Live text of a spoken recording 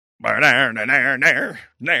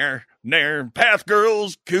Path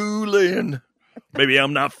girls cooling. Baby,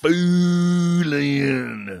 I'm not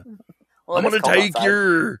fooling. Well, I'm going to take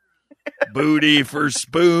your booty for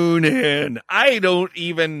spooning. I don't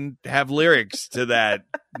even have lyrics to that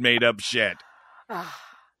made up shit.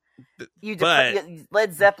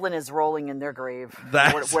 Led Zeppelin is rolling in their grave.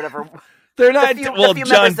 Whatever. They're not.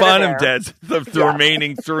 John Bonham dead. The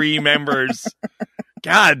remaining three members.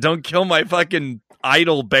 God, don't kill my fucking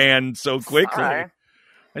idol band so quickly. Sorry.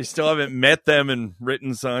 I still haven't met them and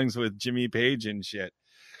written songs with Jimmy Page and shit.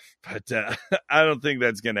 But I don't think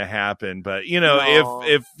that's going to happen. But,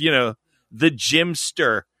 if the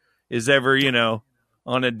Jimster is ever,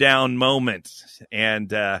 on a down moment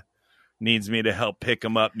and needs me to help pick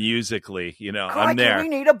him up musically, I'm there. We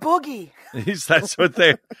need a boogie. That's what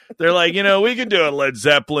they're like, we could do a Led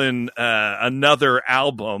Zeppelin, another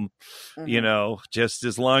album, just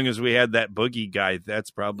as long as we had that boogie guy.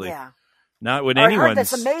 That's probably not what anyone's. I heard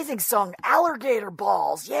this amazing song, Alligator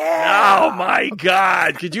Balls. Yeah. Oh my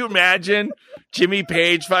God. Could you imagine Jimmy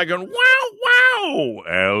Page fucking wow,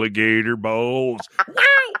 alligator balls. Wow.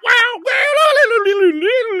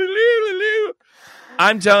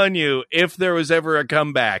 I'm telling you, if there was ever a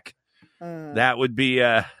comeback, that would be,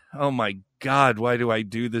 oh my God, why do I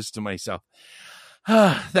do this to myself?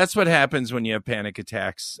 That's what happens when you have panic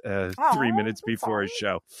attacks 3 minutes before a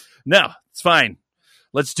show. No, it's fine.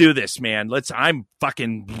 Let's do this, man. I'm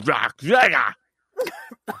fucking rock.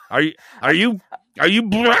 Are you?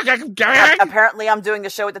 Apparently, I'm doing a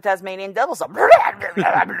show with the Tasmanian Devil. So.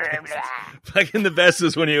 Fucking the best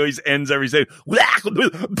is when he always ends every say.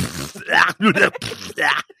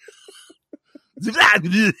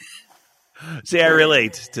 See, I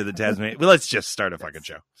relate to the Tasmanian. Well, let's just start a fucking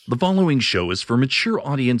show. The following show is for mature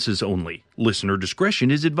audiences only. Listener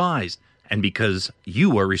discretion is advised. And because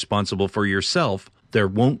you are responsible for yourself, there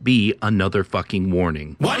won't be another fucking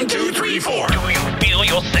warning. 1, 2, 3, 4. Do you feel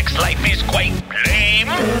your sex life is quite lame?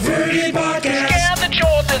 Perverted Podcast. Scared that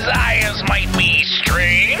your desires might be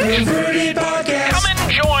strange? Perverted Podcast. Come and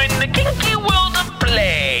join the kinky world of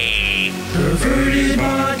play. Perverted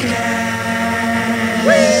Podcast.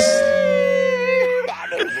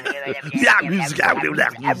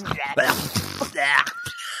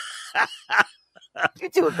 You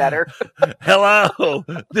do it better. Hello.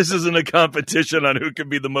 This isn't a competition on who can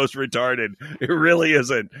be the most retarded. It really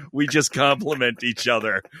isn't. We just compliment each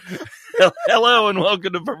other. Hello and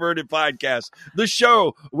welcome to Perverted Podcast, the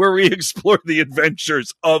show where we explore the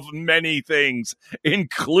adventures of many things,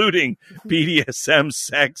 including BDSM,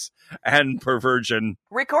 sex, and perversion.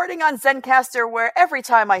 Recording on Zencaster, where every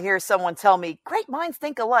time I hear someone tell me, great minds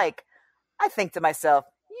think alike, I think to myself,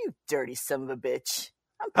 you dirty son of a bitch.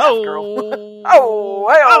 Oh,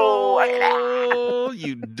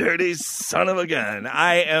 you dirty son of a gun.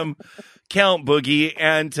 I am Count Boogie,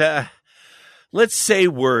 and let's say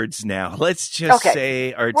words now. Let's just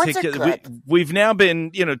say articulate. We've now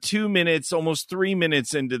been, 2 minutes, almost 3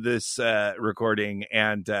 minutes into this recording,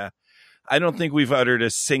 and I don't think we've uttered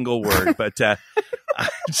a single word, but I'm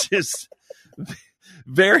just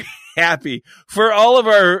very happy for all of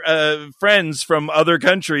our friends from other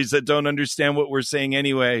countries that don't understand what we're saying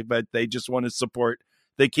anyway, but they just want to support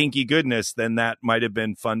the kinky goodness. Then that might have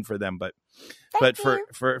been fun for them, but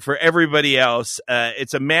for everybody else,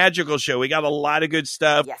 it's a magical show. We got a lot of good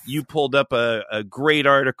stuff. Yes. You pulled up a great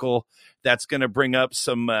article that's going to bring up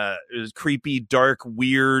some creepy, dark,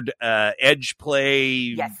 weird edge play.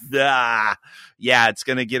 Yes. Yeah, it's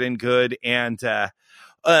going to get in good. And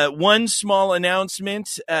one small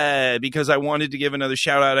announcement, because I wanted to give another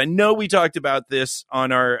shout out. I know we talked about this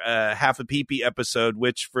on our Half a Pee-Pee episode,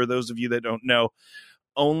 which for those of you that don't know,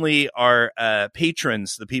 only our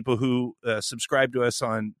patrons, the people who subscribe to us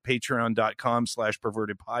on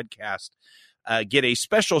patreon.com/perverted podcast, get a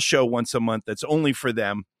special show once a month that's only for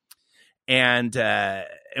them. And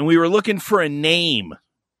we were looking for a name.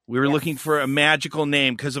 We were looking for a magical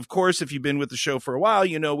name because, of course, if you've been with the show for a while,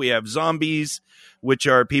 we have zombies, which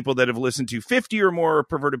are people that have listened to 50 or more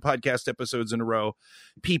Perverted Podcast episodes in a row.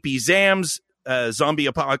 PP Zams, Zombie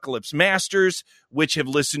Apocalypse Masters, which have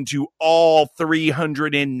listened to all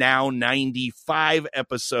 395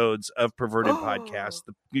 episodes of Perverted Podcast.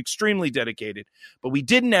 Extremely dedicated. But we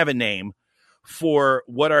didn't have a name for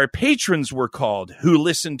what our patrons were called, who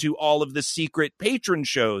listened to all of the secret patron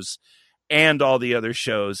shows and all the other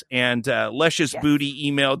shows. And Luscious Booty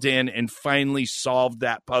emailed in and finally solved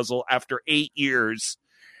that puzzle after 8 years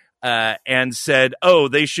and said,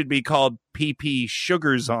 they should be called PP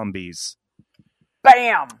Sugar Zombies.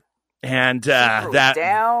 Bam! And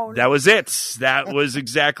that was it. That was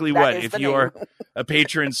exactly what. If you are a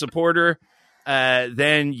patron supporter,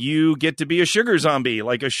 then you get to be a sugar zombie,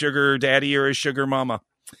 like a sugar daddy or a sugar mama.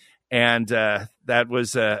 And that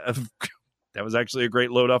was actually a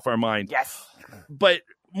great load off our mind. Yes. But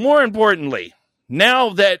more importantly,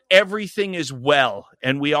 now that everything is well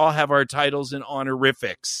and we all have our titles and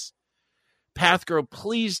honorifics, Pathgirl,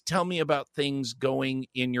 please tell me about things going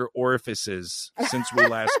in your orifices since we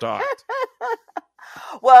last talked.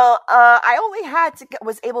 Well, I only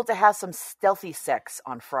was able to have some stealthy sex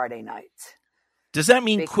on Friday night. Does that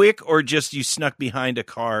mean quick or just you snuck behind a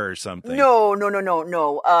car or something? No.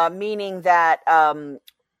 Meaning that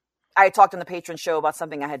I talked on the Patreon show about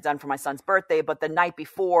something I had done for my son's birthday, but the night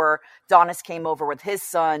before, Donis came over with his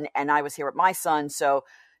son, and I was here with my son. So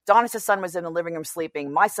Donis' son was in the living room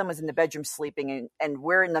sleeping. My son was in the bedroom sleeping, and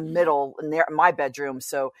we're in the middle in my bedroom.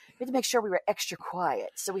 So we had to make sure we were extra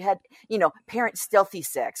quiet. So we had, parent stealthy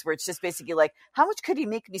sex, where it's just basically like, how much could he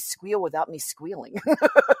make me squeal without me squealing?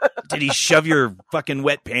 Did he shove your fucking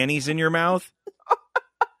wet panties in your mouth?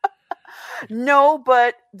 No,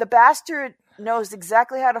 but the bastard knows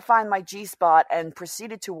exactly how to find my G-spot and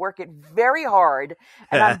proceeded to work it very hard.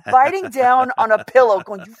 And I'm biting down on a pillow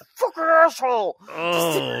going, you fucking asshole.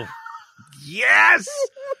 Oh, yes.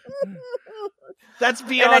 That's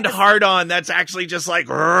beyond hard on. That's actually just like,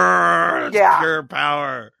 pure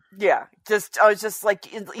power. Yeah. I was just like,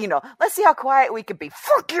 let's see how quiet we can be.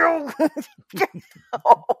 Fuck you.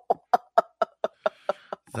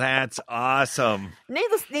 That's awesome.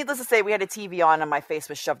 Needless to say, we had a TV on and my face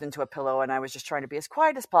was shoved into a pillow and I was just trying to be as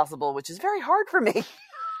quiet as possible, which is very hard for me.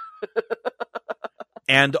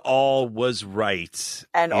 And all was right.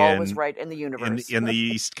 And all was right in the universe. In the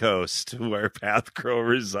East Coast, where Pathgirl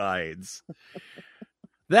resides.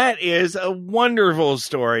 That is a wonderful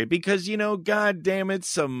story because, God damn it,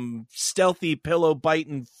 some stealthy pillow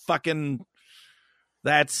biting fucking...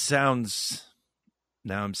 That sounds...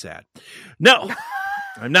 Now I'm sad. No!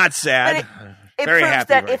 I'm not sad. It Very proves happy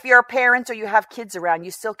that if you're a parent or you have kids around,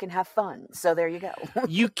 you still can have fun. So there you go.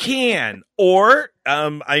 You can. Or,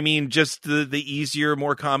 just the easier,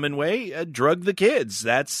 more common way, drug the kids.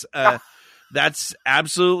 That's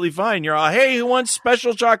absolutely fine. You're all, hey, who wants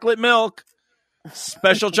special chocolate milk?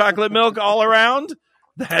 Special chocolate milk all around?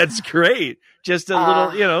 That's great. Just a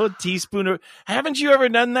little, teaspoon of... Haven't you ever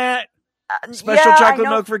done that? Special chocolate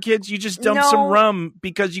milk for kids. You just dump some rum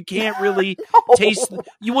because you can't really taste.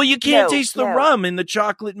 You can't taste the rum in the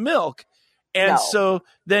chocolate milk, and so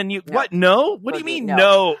then you what? No, what do you mean?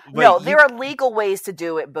 No, there are legal ways to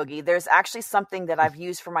do it, Boogie. There's actually something that I've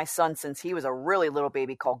used for my son since he was a really little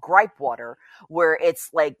baby called gripe water, where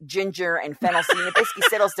it's like ginger and fennel seed. It basically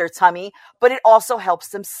settles their tummy, but it also helps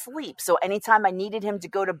them sleep. So anytime I needed him to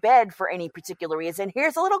go to bed for any particular reason,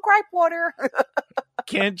 here's a little gripe water.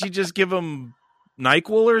 Can't you just give them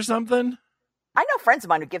NyQuil or something? I know friends of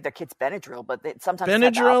mine who give their kids Benadryl, but sometimes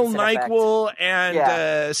Benadryl, NyQuil,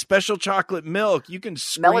 and special chocolate milk. You can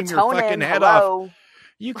scream your fucking head off.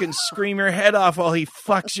 You can scream your head off while he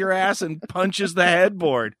fucks your ass and punches the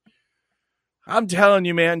headboard. I'm telling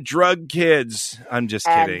you, man, drug kids. I'm just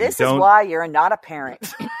kidding. And this is why you're not a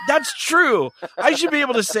parent. That's true. I should be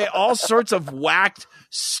able to say all sorts of whacked,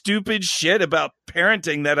 stupid shit about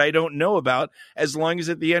parenting that I don't know about, as long as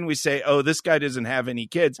at the end we say, oh, this guy doesn't have any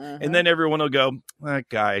kids. Mm-hmm. And then everyone will go, that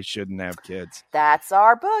guy shouldn't have kids. That's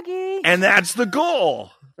our Boogie. And that's the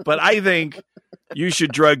goal. But I think you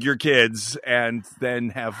should drug your kids and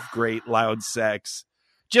then have great, loud sex.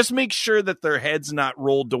 Just make sure that their head's not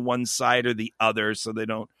rolled to one side or the other so they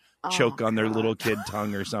don't choke on their little kid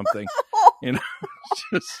tongue or something.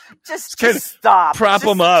 Just stop. Prop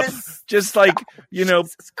them up. Just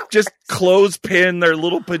clothespin their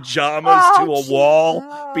little pajamas to a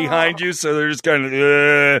wall behind you so they're just kind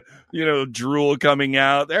of, drool coming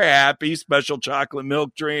out. They're happy. Special chocolate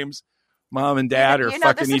milk dreams. Mom and dad are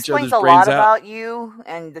fucking each other's brains out. This explains a lot about you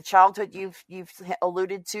and the childhood you've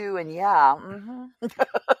alluded to, and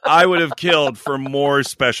I would have killed for more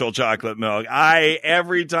special chocolate milk.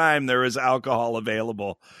 Every time there was alcohol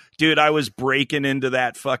available, dude, I was breaking into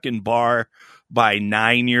that fucking bar by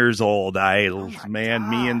 9 years old.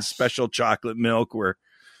 Me and special chocolate milk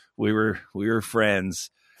we were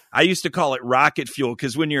friends. I used to call it rocket fuel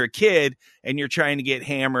because when you're a kid and you're trying to get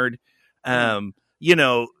hammered,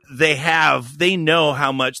 they know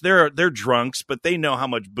how much they're drunks, but they know how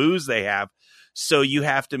much booze they have. So you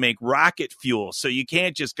have to make rocket fuel. So you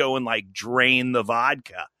can't just go and drain the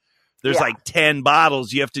vodka. There's 10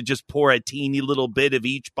 bottles. You have to just pour a teeny little bit of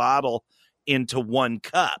each bottle into one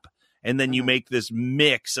cup. And then you make this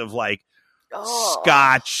mix of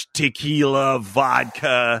scotch, tequila,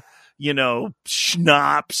 vodka,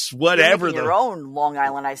 schnapps, whatever. Your own Long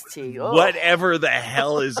Island iced tea. Whatever the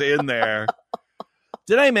hell is in there.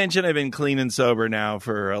 Did I mention I've been clean and sober now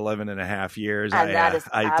for 11 and a half years? And that is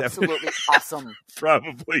absolutely awesome.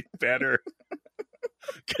 Probably better.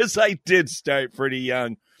 Because I did start pretty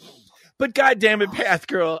young. But goddamn it, Path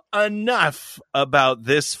Girl, enough about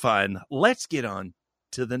this fun. Let's get on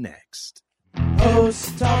to the next.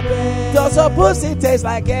 Post topic. Does a pussy taste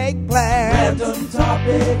like eggplant? Random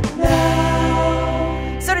topic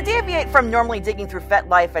now. So to deviate from normally digging through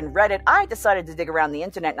FetLife and Reddit, I decided to dig around the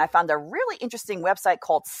internet, and I found a really interesting website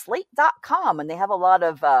called Slate.com, and they have a lot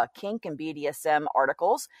of kink and BDSM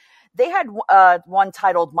articles. They had one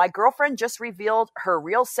titled, "My Girlfriend Just Revealed Her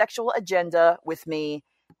Real Sexual Agenda with Me,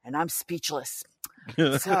 and I'm Speechless."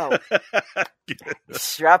 So,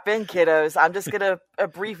 strap in, kiddos. I'm just going to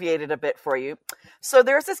abbreviate it a bit for you. So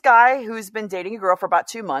there's this guy who's been dating a girl for about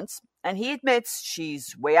 2 months, and he admits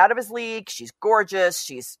she's way out of his league. She's gorgeous.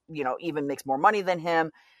 She's, even makes more money than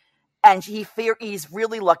him. And he's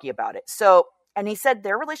really lucky about it. So, and he said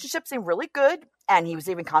their relationship seemed really good. And he was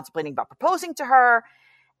even contemplating about proposing to her.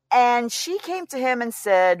 And she came to him and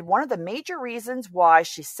said one of the major reasons why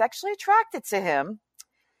she's sexually attracted to him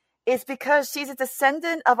is because she's a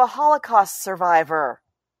descendant of a Holocaust survivor.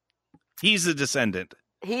 He's a descendant.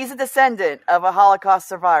 He's a descendant of a Holocaust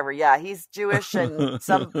survivor. Yeah, he's Jewish, and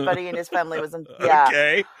somebody in his family was in.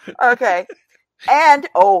 Yeah. Okay. And,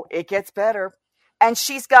 it gets better. And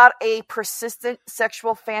she's got a persistent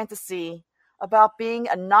sexual fantasy about being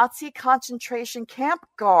a Nazi concentration camp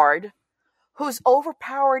guard who's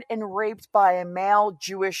overpowered and raped by a male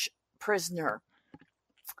Jewish prisoner.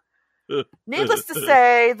 Needless to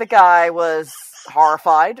say, the guy was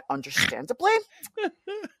horrified, understandably,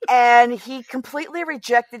 and he completely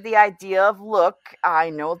rejected the idea of, look, I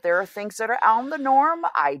know there are things that are out of the norm.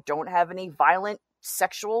 I don't have any violent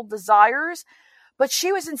sexual desires, but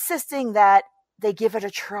she was insisting that they give it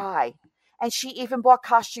a try, and she even bought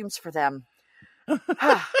costumes for them.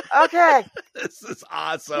 Okay. This is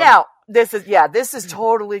awesome. Now, this is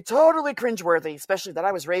totally cringeworthy, especially that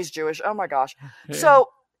I was raised Jewish. Oh my gosh. Yeah. So,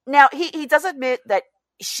 now, he does admit that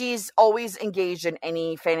she's always engaged in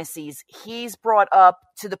any fantasies. He's brought up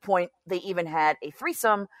to the point they even had a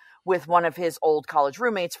threesome with one of his old college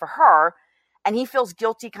roommates for her, and he feels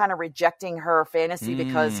guilty kind of rejecting her fantasy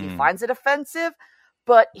because he finds it offensive,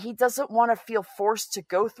 but he doesn't want to feel forced to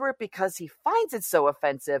go through it because he finds it so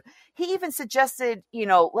offensive. He even suggested,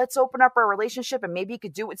 let's open up our relationship and maybe you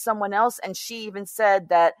could do it with someone else, and she even said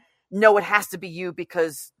that, no, it has to be you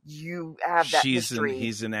because you have that history.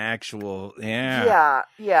 He's an actual, yeah.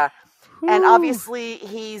 Yeah. Whew. And obviously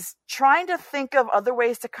he's trying to think of other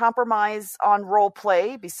ways to compromise on role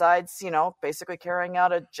play besides, basically carrying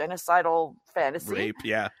out a genocidal fantasy. Rape,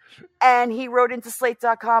 yeah. And he wrote into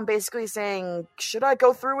Slate.com basically saying, should I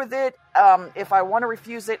go through with it? If I want to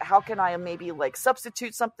refuse it, how can I maybe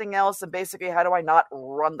substitute something else? And basically, how do I not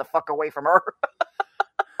run the fuck away from her?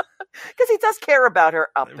 Because he does care about her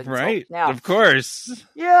up until now. Of course.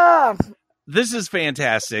 Yeah. This is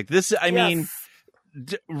fantastic.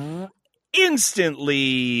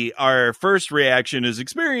 Instantly, our first reaction as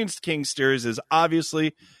experienced kinksters is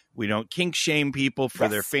obviously we don't kink shame people for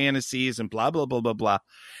their fantasies and blah, blah, blah, blah, blah.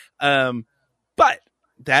 But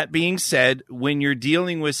that being said, when you're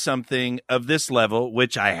dealing with something of this level,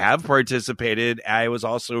 which I have participated, I was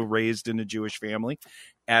also raised in a Jewish family,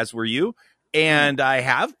 as were you. And I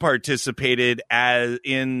have participated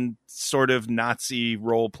in sort of Nazi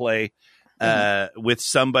role play with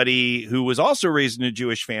somebody who was also raised in a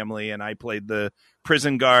Jewish family. And I played the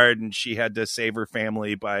prison guard, and she had to save her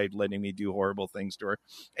family by letting me do horrible things to her.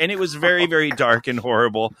 And it was very, very dark and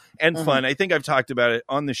horrible and fun. I think I've talked about it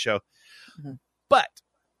on the show. But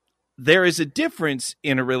there is a difference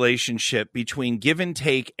in a relationship between give and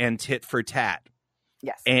take and tit for tat.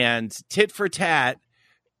 Yes. And tit for tat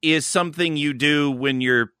is something you do when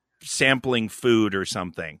you're sampling food or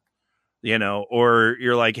something, or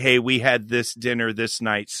you're like, hey, we had this dinner this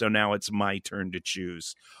night, so now it's my turn to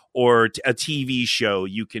choose. Or a TV show,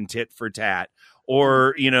 you can tit for tat.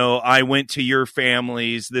 Or, I went to your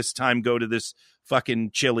family's this time, go to this fucking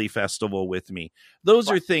chili festival with me. Those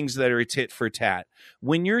are things that are tit for tat.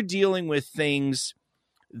 When you're dealing with things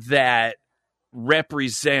that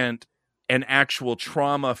represent an actual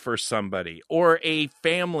trauma for somebody or a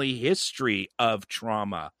family history of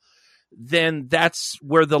trauma, then that's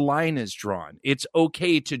where the line is drawn. It's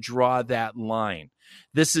okay to draw that line.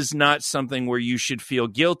 This is not something where you should feel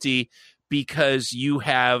guilty because you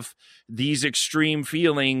have these extreme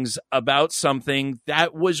feelings about something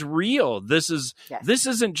that was real. This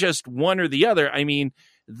isn't just one or the other. I mean,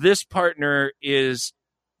 this partner is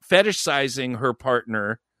fetishizing her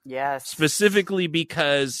partner. Yes. Specifically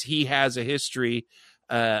because he has a history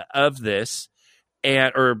of this.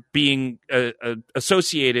 or being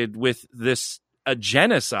associated with a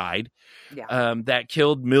genocide that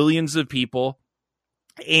killed millions of people,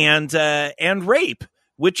 and rape,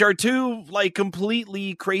 which are two like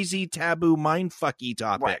completely crazy taboo mindfucky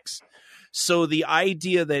topics. Right. So the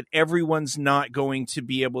idea that everyone's not going to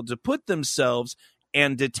be able to put themselves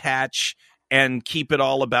and detach and keep it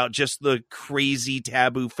all about just the crazy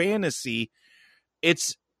taboo fantasy,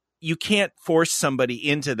 you can't force somebody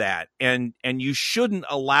into that, and you shouldn't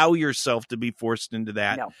allow yourself to be forced into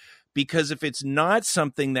that. No. Because if it's not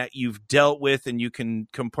something that you've dealt with and you can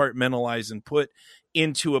compartmentalize and put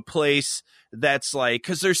into a place that's like,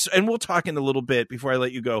 and we'll talk in a little bit before I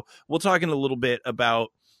let you go, we'll talk in a little bit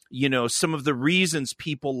about, some of the reasons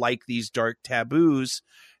people like these dark taboos.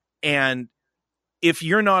 And if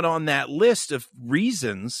you're not on that list of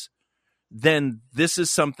reasons, then this is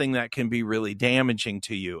something that can be really damaging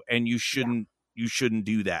to you, and you shouldn't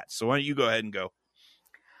do that. So why don't you go ahead and go?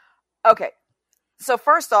 Okay. So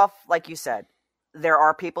first off, like you said, there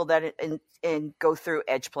are people that go through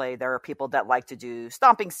edge play. There are people that like to do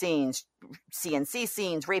stomping scenes, CNC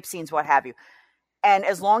scenes, rape scenes, what have you. And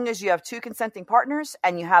as long as you have two consenting partners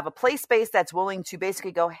and you have a play space that's willing to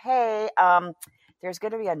basically go, hey, there's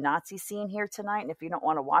going to be a Nazi scene here tonight, and if you don't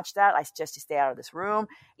want to watch that, I suggest you stay out of this room.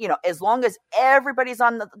 As long as everybody's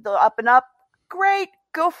on the up and up, great,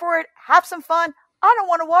 go for it, have some fun. I don't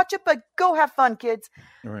want to watch it, but go have fun, kids.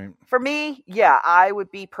 Right. For me, yeah, I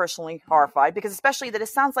would be personally horrified, because especially that it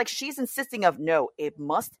sounds like she's insisting of, no, it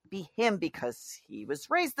must be him because he was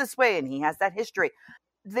raised this way and he has that history.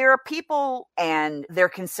 There are people, and they're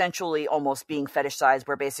consensually almost being fetishized,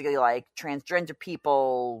 where basically like transgender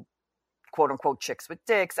people, quote unquote chicks with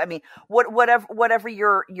dicks. I mean, whatever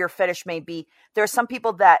your fetish may be, there are some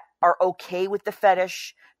people that are okay with the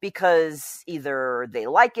fetish because either they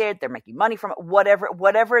like it, they're making money from it,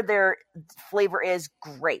 whatever their flavor is,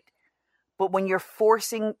 great. But when you're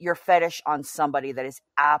forcing your fetish on somebody, that is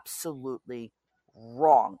absolutely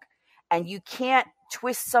wrong. And you can't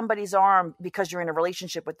twist somebody's arm because you're in a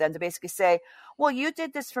relationship with them to basically say, well, you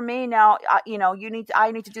did this for me, now I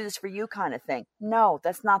need to do this for you, kind of thing. No,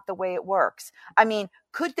 that's not the way it works. I mean,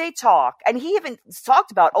 could they talk? And he even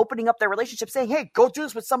talked about opening up their relationship, saying, hey, go do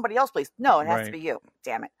this with somebody else, please. No, it has to be you.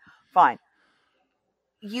 Damn it. Fine.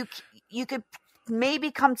 You could maybe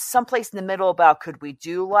come to someplace in the middle about, could we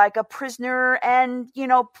do like a prisoner and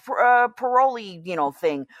parolee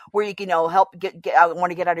thing where you can help get I want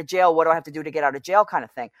to get out of jail, what do I have to do to get out of jail, kind of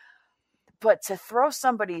thing. But to throw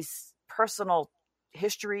somebody's personal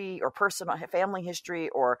history or personal family history,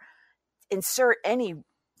 or insert any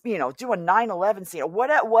do a 9/11 scene or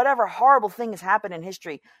whatever horrible thing has happened in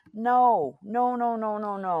history, no,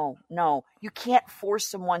 you can't force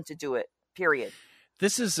someone to do it, period.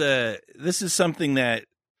 This is something that,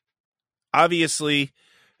 obviously,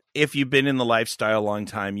 if you've been in the lifestyle a long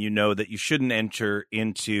time, you know that you shouldn't enter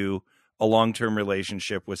into a long-term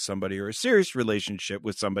relationship with somebody or a serious relationship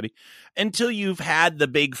with somebody until you've had the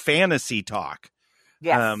big fantasy talk.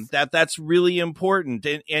 Yes. That's really important.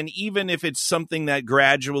 And even if it's something that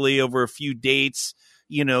gradually over a few dates,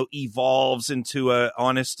 evolves into a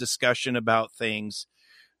honest discussion about things,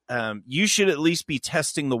 you should at least be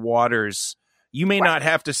testing the waters. You may not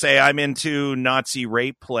have to say, I'm into Nazi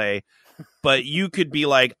rape play, but you could be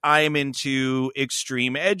like, I'm into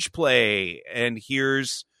extreme edge play, and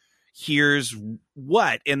here's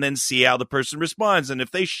what, and then see how the person responds. And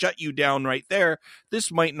if they shut you down right there, this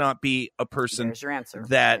might not be a person There's your answer.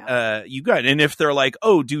 that you got. And if they're like,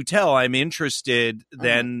 oh, do tell, I'm interested,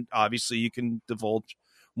 then obviously you can divulge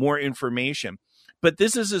more information. But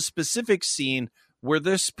this is a specific scene where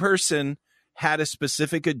this person had a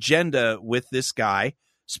specific agenda with this guy,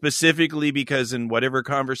 specifically because in whatever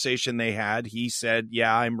conversation they had, he said,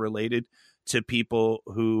 yeah, I'm related to people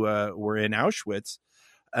who were in Auschwitz,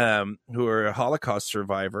 who are a Holocaust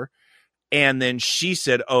survivor. And then she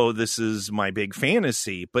said, oh, this is my big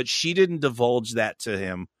fantasy. But she didn't divulge that to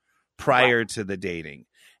him prior to the dating.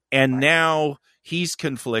 And now he's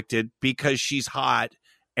conflicted because she's hot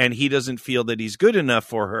and he doesn't feel that he's good enough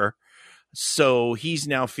for her. So he's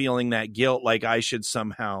now feeling that guilt, like I should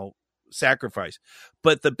somehow sacrifice.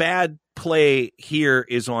 But the bad play here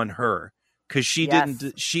is on her, because she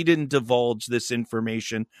didn't divulge this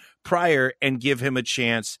information prior and give him a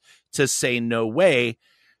chance to say no way.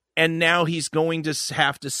 And now he's going to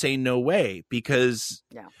have to say no way, because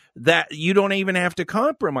that you don't even have to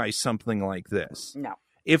compromise something like this. No.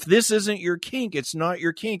 If this isn't your kink, it's not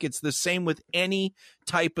your kink. It's the same with any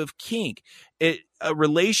type of kink. A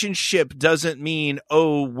relationship doesn't mean,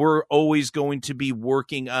 oh, we're always going to be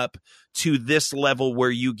working up to this level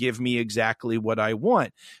where you give me exactly what I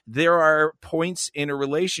want. There are points in a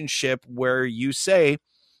relationship where you say,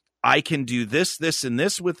 I can do this, this, and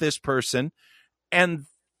this with this person, and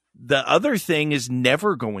the other thing is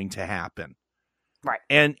never going to happen. Right.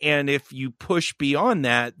 And if you push beyond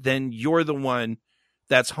that, then you're the one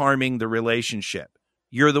that's harming the relationship.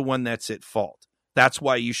 You're the one that's at fault. That's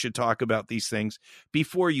why you should talk about these things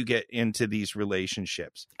before you get into these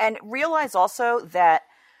relationships. And realize also that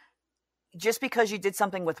just because you did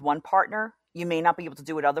something with one partner, you may not be able to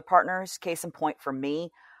do it with other partners. Case in point for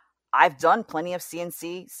me, I've done plenty of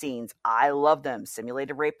CNC scenes. I love them.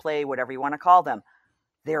 Simulated rape play, whatever you want to call them.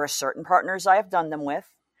 There are certain partners I have done them with.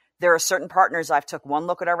 There are certain partners I've took one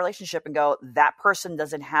look at our relationship and go, that person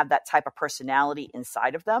doesn't have that type of personality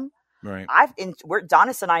inside of them. Right.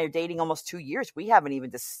 Donis and I are dating almost 2 years. We haven't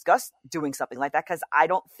even discussed doing something like that because I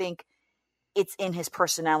don't think it's in his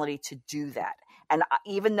personality to do that. And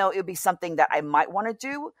even though it would be something that I might want to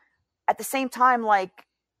do, at the same time, like,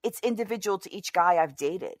 it's individual to each guy I've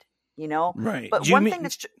dated, you know? Right. But one thing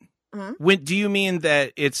that's do you mean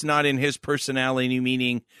that it's not in his personality,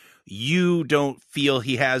 meaning you don't feel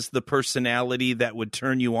he has the personality that would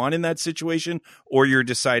turn you on in that situation, or you're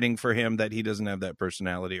deciding for him that he doesn't have that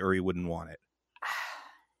personality or he wouldn't want it?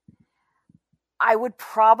 I would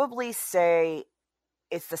probably say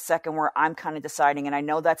it's the second where I'm kind of deciding, and I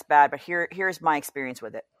know that's bad, but here's my experience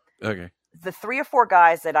with it. Okay. The 3 or 4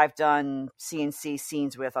 guys that I've done CNC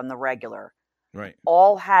scenes with on the regular, right,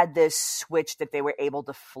 all had this switch that they were able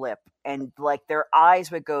to flip, and like their eyes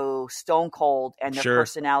would go stone cold and their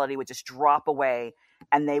personality would just drop away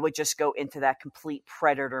and they would just go into that complete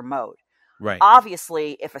predator mode. Right.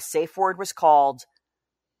 Obviously, if a safe word was called,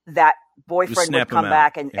 that boyfriend would come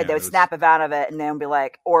back and they would snap him out of it and then be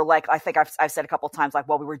like, or like, I think I've said a couple of times, like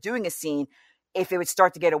while we were doing a scene, if it would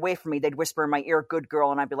start to get away from me, they'd whisper in my ear, good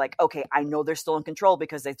girl. And I'd be like, okay, I know they're still in control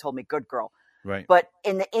because they told me good girl. Right. But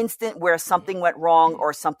in the instant where something went wrong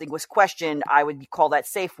or something was questioned, I would call that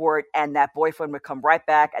safe word and that boyfriend would come right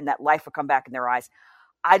back and that life would come back in their eyes.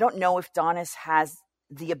 I don't know if Donis has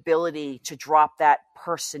the ability to drop that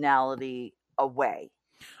personality away.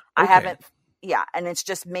 Okay. I haven't. Yeah. And it's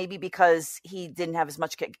just maybe because he didn't have as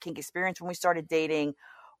much kink experience when we started dating,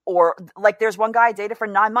 or like there's one guy I dated for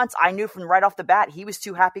 9 months. I knew from right off the bat, he was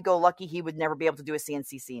too happy-go-lucky. He would never be able to do a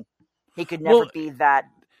CNC scene. He could never be that.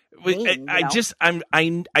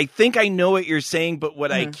 I think I know what you're saying, but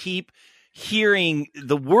what I keep hearing,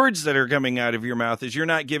 the words that are coming out of your mouth, is you're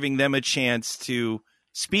not giving them a chance to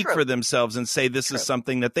speak for themselves and say this is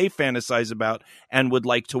something that they fantasize about and would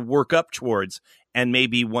like to work up towards, and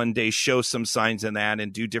maybe one day show some signs in that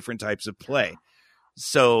and do different types of play.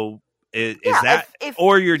 So is that,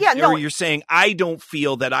 or you're saying, I don't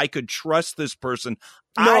feel that I could trust this person.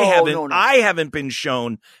 No, I haven't been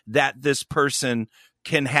shown that this person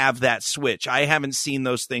can have that switch. I haven't seen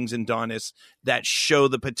those things in Donis that show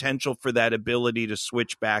the potential for that ability to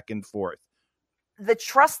switch back and forth. The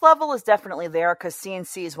trust level is definitely there because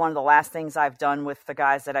CNC is one of the last things I've done with the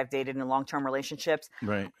guys that I've dated in long-term relationships.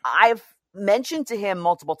 Right. I've mentioned to him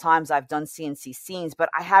multiple times I've done CNC scenes, but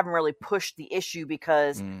I haven't really pushed the issue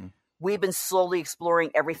because we've been slowly exploring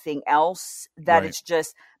everything else that it's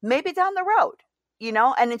just maybe down the road. You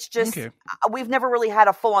know, and it's just, we've never really had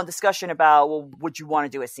a full on discussion about, well, would you want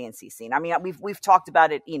to do a CNC scene? I mean, we've talked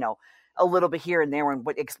about it, you know, a little bit here and there and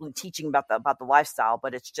teaching about the lifestyle,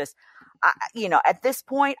 but it's just, you know, at this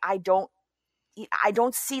point, I don't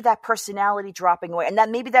see that personality dropping away. And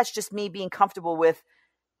that maybe that's just me being comfortable with,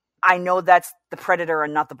 I know that's the predator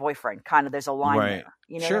and not the boyfriend. Kind of, there's a line there.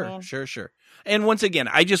 You know what I mean? Sure. And once again,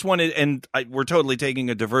 I just wanted, and we're totally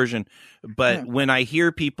taking a diversion, but when I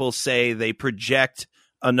hear people say they project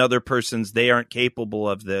another person's, they aren't capable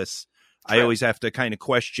of this, I always have to kind of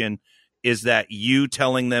question, is that you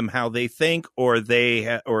telling them how they think, or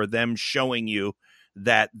or them showing you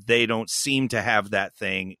that they don't seem to have that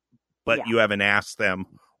thing, but you haven't asked them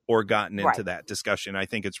or gotten into that discussion? I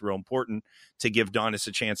think it's real important to give Donis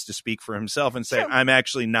a chance to speak for himself and say, I'm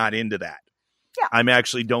actually not into that. Yeah. I'm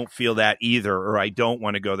actually don't feel that either, or I don't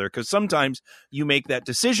want to go there. Because sometimes you make that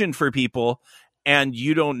decision for people and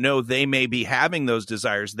you don't know they may be having those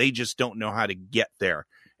desires. They just don't know how to get there.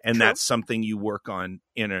 And that's something you work on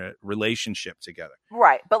in a relationship together.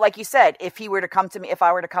 Right. But like you said, if I were to come to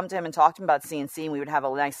him and talk to him about CNC, we would have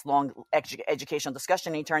a nice long educational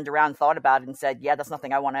discussion. And he turned around and thought about it and said, yeah, that's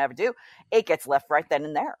nothing I want to ever do. It gets left right then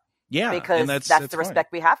and there. Yeah. Because that's the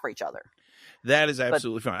respect we have for each other. That is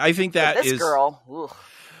absolutely fine. I think that this is girl. Ugh.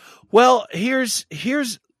 Well, here's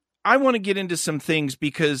I want to get into some things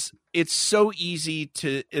because it's so easy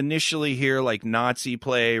to initially hear like Nazi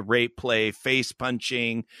play, rape play, face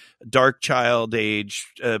punching, dark child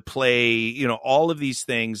age play, you know, all of these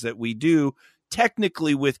things that we do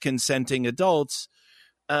technically with consenting adults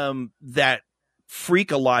that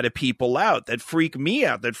freak a lot of people out, that freak me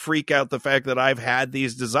out, that freak out the fact that I've had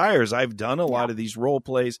these desires. I've done a lot of these role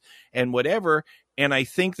plays and whatever. And I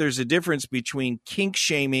think there's a difference between kink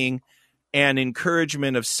shaming and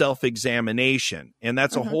encouragement of self-examination. And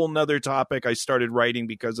that's a whole nother topic I started writing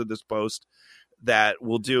because of this post that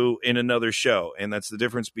we'll do in another show. And that's the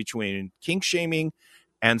difference between kink shaming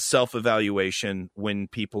and self-evaluation when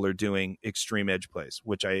people are doing extreme edge plays,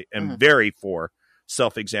 which I am very for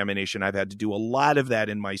self-examination. I've had to do a lot of that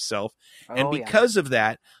in myself. And because of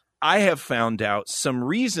that, I have found out some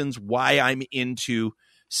reasons why I'm into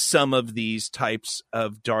some of these types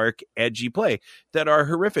of dark, edgy play that are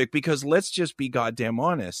horrific, because let's just be goddamn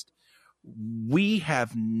honest. We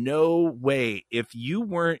have no way, if you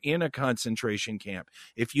weren't in a concentration camp,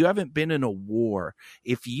 if you haven't been in a war,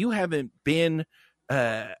 if you haven't been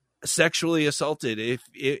sexually assaulted,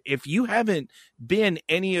 if you haven't been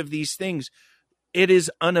any of these things, it is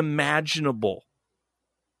unimaginable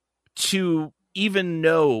to even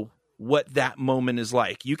know what that moment is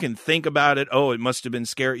like. You can think about it. Oh, it must have been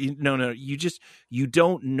scary. No, you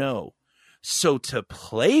don't know. So to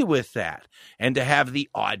play with that and to have the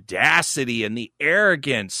audacity and the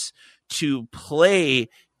arrogance to play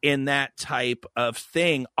in that type of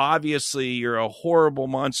thing, obviously you're a horrible,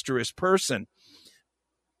 monstrous person.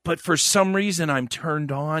 But for some reason, I'm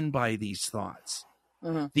turned on by these thoughts.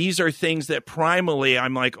 These are things that primally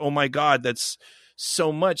I'm like, oh my God, that's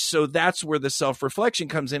so much. So that's where the self-reflection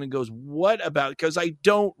comes in and goes, what about, because I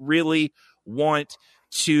don't really want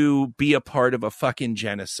to be a part of a fucking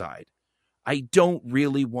genocide. I don't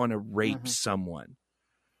really want to rape someone.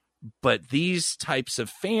 But these types of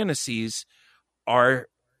fantasies are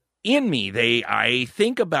in me. I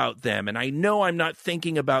think about them, and I know I'm not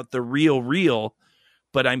thinking about the real,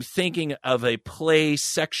 but I'm thinking of a play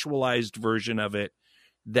sexualized version of it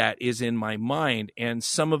that is in my mind. And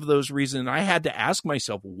some of those reasons, I had to ask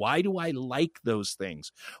myself, why do I like those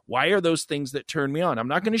things? Why are those things that turn me on? I'm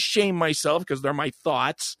not going to shame myself because they're my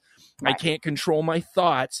thoughts. Right. I can't control my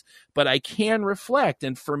thoughts, but I can reflect.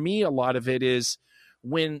 And for me, a lot of it is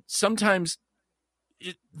when sometimes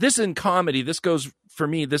this in comedy, this goes for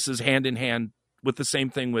me, this is hand in hand with the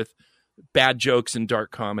same thing with bad jokes and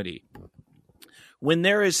dark comedy. When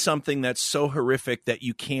there is something that's so horrific that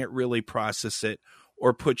you can't really process it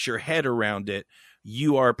or put your head around it,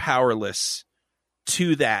 you are powerless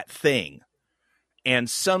to that thing. And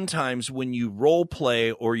sometimes when you role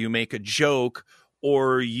play or you make a joke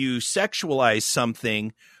or you sexualize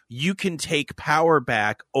something, you can take power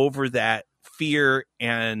back over that fear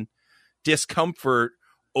and discomfort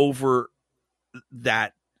over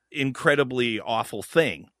that incredibly awful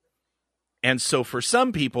thing. And so for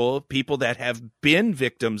some people that have been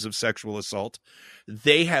victims of sexual assault,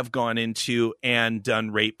 they have gone into and done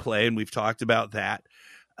rape play, and we've talked about that.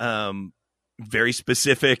 Very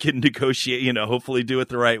specific and negotiate, hopefully do it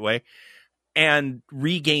the right way, and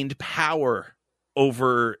regained power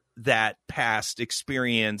over that past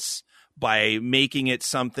experience by making it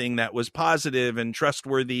something that was positive and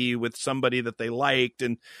trustworthy with somebody that they liked,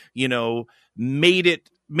 and,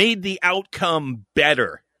 made the outcome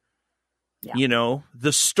better. Yeah.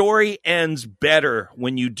 The story ends better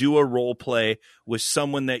when you do a role play with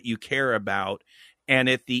someone that you care about. And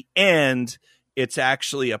at the end, it's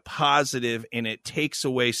actually a positive, and it takes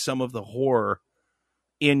away some of the horror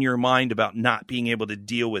in your mind about not being able to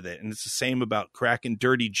deal with it. And it's the same about cracking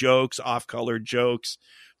dirty jokes, off-color jokes,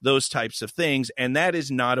 those types of things. And that is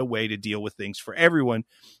not a way to deal with things for everyone.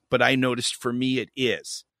 But I noticed for me, it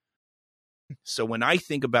is. So when I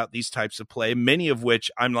think about these types of play, many of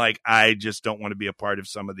which I'm like, I just don't want to be a part of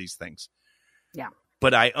some of these things. Yeah.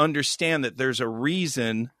 But I understand that there's a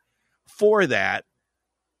reason for that.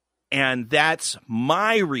 And that's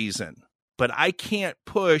my reason. But I can't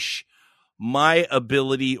push my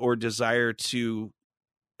ability or desire to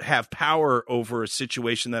have power over a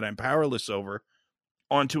situation that I'm powerless over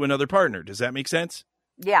onto another partner. Does that make sense?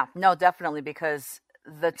 Yeah, no, definitely. Because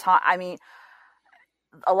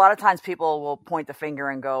a lot of times people will point the finger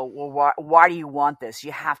and go, well, why do you want this?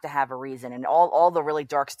 You have to have a reason. And all the really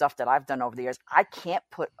dark stuff that I've done over the years, I can't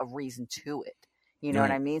put a reason to it. You know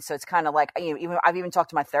what I mean? So it's kind of like, I've even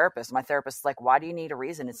talked to my therapist. My therapist is like, why do you need a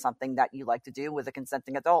reason? It's something that you like to do with a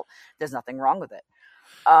consenting adult. There's nothing wrong with it.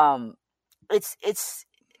 It's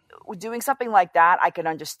doing something like that. I can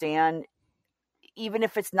understand even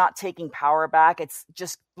if it's not taking power back, it's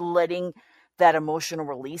just letting that emotional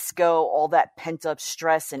release go, all that pent up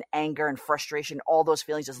stress and anger and frustration, all those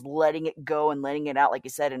feelings, just letting it go and letting it out, like you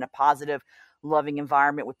said, in a positive, loving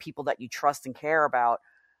environment with people that you trust and care about.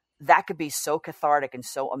 That could be so cathartic and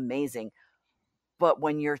so amazing. But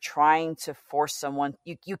when you're trying to force someone,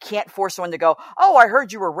 you can't force someone to go, oh, I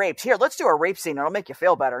heard you were raped. Here, let's do a rape scene. It'll make you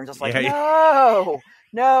feel better. And just like, no.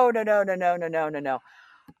 Yeah.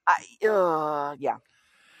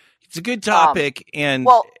 It's a good topic. And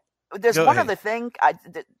well, there's one other thing.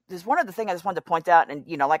 There's one other thing I just wanted to point out. And,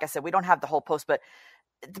 like I said, we don't have the whole post, but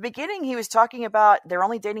at the beginning he was talking about they're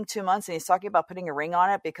only dating 2 months, and he's talking about putting a ring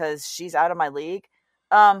on it because she's out of my league.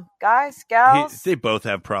 Guys, gals, they both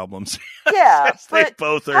have problems. Yeah, they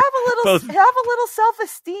both are. Have a little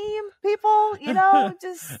self-esteem, people.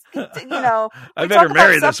 Just I better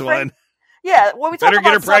marry this one. Yeah, when we talk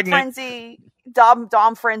about frenzy, dom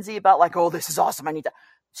frenzy about like, oh, this is awesome. I need to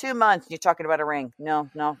 2 months. You're talking about a ring? No.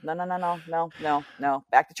 Back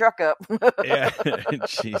the truck up. Yeah,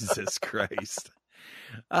 Jesus Christ.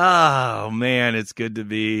 Oh man, it's good to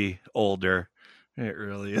be older. It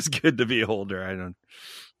really is good to be older.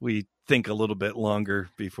 We think a little bit longer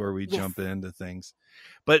before we jump into things,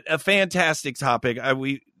 but a fantastic topic.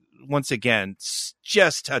 We, once again,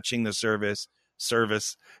 just touching the surface,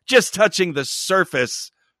 just touching the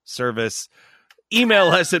surface. Email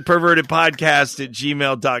us at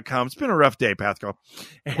pervertedpodcast@gmail.com. It's been a rough day, Pascal.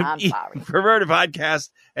 I'm sorry.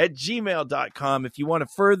 Pervertedpodcast@gmail.com. If you want to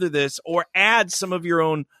further this or add some of your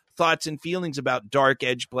own thoughts and feelings about dark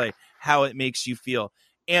edge play, how it makes you feel.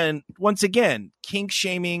 And once again, kink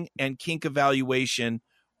shaming and kink evaluation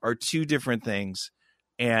are two different things.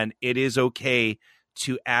 And it is okay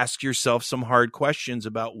to ask yourself some hard questions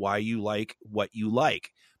about why you like what you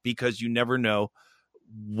like, because you never know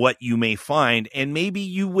what you may find. And maybe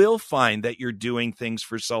you will find that you're doing things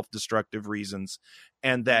for self-destructive reasons,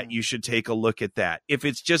 and that you should take a look at that. If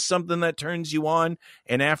it's just something that turns you on,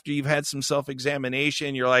 and after you've had some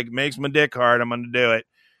self-examination, you're like, makes my dick hard, I'm going to do it.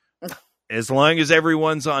 As long as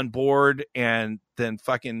everyone's on board, and then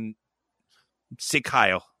fucking sick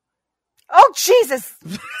Kyle. Oh, Jesus.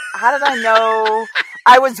 How did I know?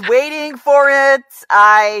 I was waiting for it.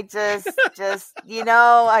 I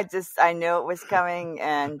knew it was coming,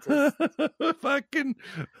 and just... fucking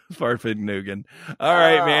Farfignugan. All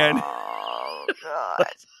right, man. Oh, God.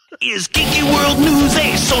 Is Kinky World News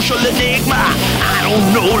a social enigma? I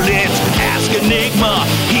don't know, let's ask Enigma.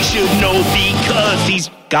 He should know because he's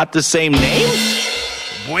got the same name.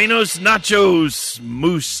 Buenos nachos,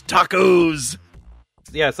 moose tacos.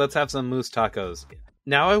 Yes, let's have some moose tacos.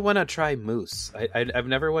 Now I want to try moose. I've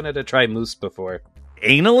never wanted to try moose before.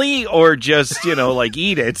 Anally, or just, like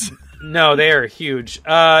eat it? No, they are huge.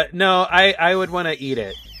 No, I would want to eat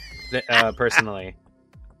it, personally.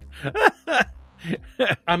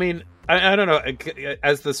 I mean, I don't know.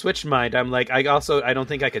 As the Switch mind, I'm like, I don't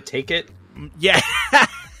think I could take it. Yeah.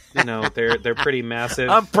 They're pretty massive.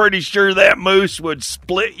 I'm pretty sure that moose would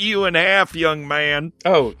split you in half, young man.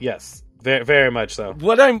 Oh, yes. Very, very much so.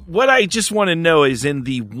 What I just want to know is, in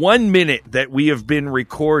the 1 minute that we have been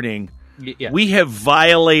recording, we have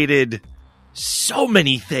violated so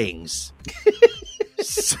many things.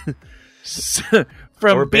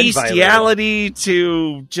 From bestiality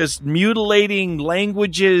to just mutilating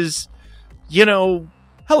languages. Hello,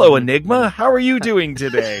 Enigma. How are you doing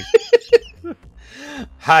today?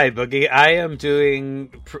 Hi, Boogie. I'm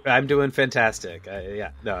doing fantastic.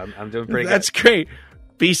 I'm doing pretty good. That's great.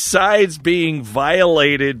 Besides being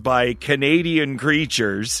violated by Canadian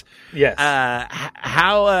creatures, yes.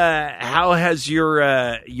 How has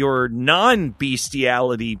your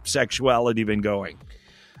non-bestiality sexuality been going?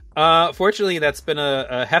 Fortunately, that's been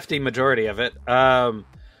a hefty majority of it. I'm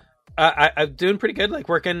doing pretty good. Like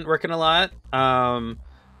working a lot.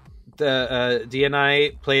 The D and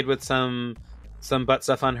I played with some butt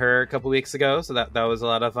stuff on her a couple weeks ago, so that was a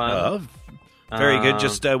lot of fun. Oh, very good.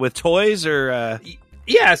 Just with toys, or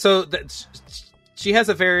yeah. So she has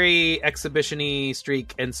a very exhibition-y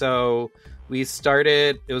streak, and so we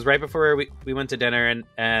started. It was right before we went to dinner,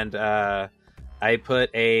 and I put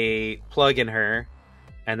a plug in her,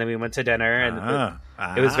 and then we went to dinner, and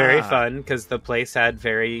it was very fun because the place had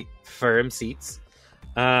very firm seats.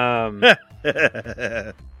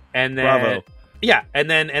 And then, bravo. Yeah, and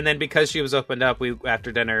then because she was opened up,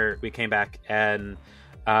 after dinner we came back, and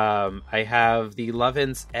I have the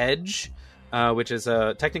Lovin's Edge, which is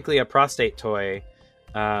technically a prostate toy,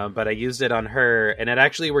 but I used it on her, and it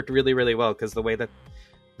actually worked really, really well because the way that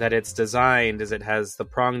it's designed is it has the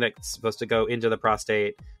prong that's supposed to go into the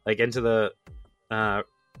prostate, like into the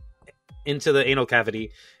into the anal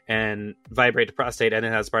cavity and vibrate the prostate, and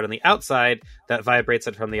it has part on the outside that vibrates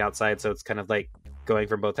it from the outside, so it's kind of like going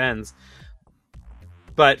from both ends.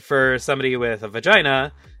 But for somebody with a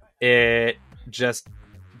vagina, it just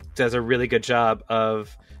does a really good job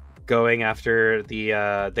of going after the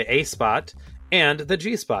A spot and the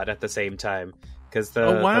G spot at the same time, because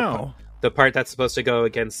the part that's supposed to go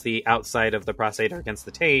against the outside of the prostate or against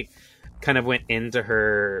the taint kind of went into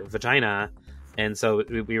her vagina, and so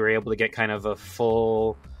we were able to get kind of a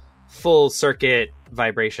full circuit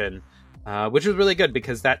vibration, which was really good,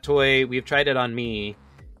 because that toy, we've tried it on me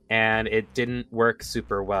and it didn't work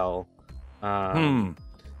super well.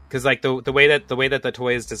 Because like the way that the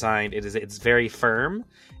toy is designed, it's very firm,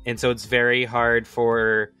 and so it's very hard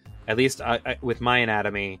for, at least with my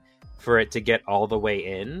anatomy, for it to get all the way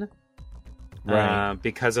in, right?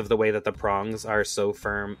 Because of the way that the prongs are so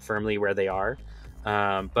firmly where they are.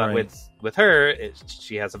 But right. with her,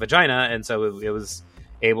 she has a vagina, and so we were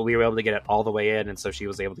able to get it all the way in, and so she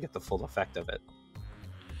was able to get the full effect of it.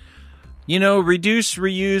 You know, reduce,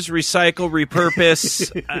 reuse, recycle,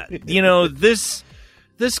 repurpose.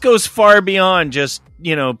 This goes far beyond just,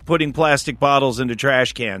 putting plastic bottles into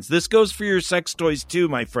trash cans. This goes for your sex toys too,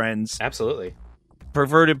 my friends. Absolutely.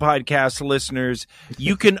 Perverted Podcast listeners,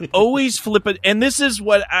 you can always flip it. And this is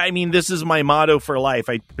this is my motto for life.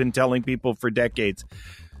 I've been telling people for decades.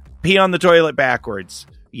 Pee on the toilet backwards,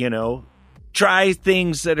 Try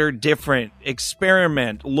things that are different.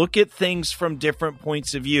 Experiment. Look at things from different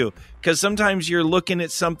points of view. Because sometimes you're looking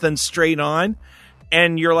at something straight on,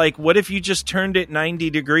 and you're like, what if you just turned it 90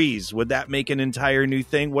 degrees? Would that make an entire new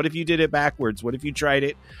thing? What if you did it backwards? What if you tried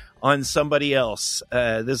it on somebody else?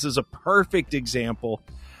 This is a perfect example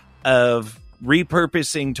of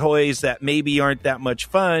repurposing toys that maybe aren't that much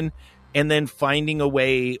fun, and then finding a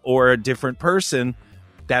way, or a different person,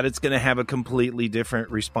 that it's going to have a completely different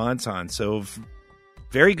response on. So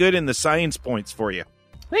very good in the science points for you.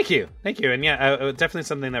 Thank you. And yeah, definitely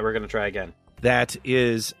something that we're going to try again. That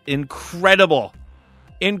is incredible.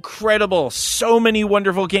 So many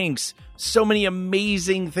wonderful kinks. So many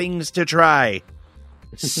amazing things to try.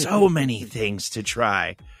 So many things to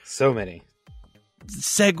try. So many.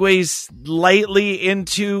 Segues lightly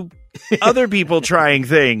into other people trying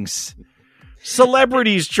things.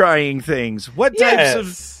 Celebrities trying things. What types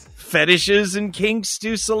of fetishes and kinks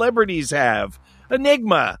do celebrities have?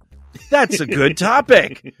 Enigma. That's a good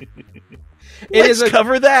topic. Let's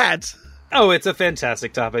cover that. Oh, it's a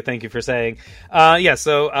fantastic topic. Thank you for saying.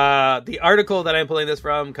 So the article that I'm pulling this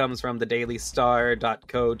from comes from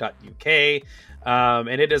thedailystar.co.uk.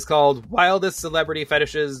 And it is called Wildest Celebrity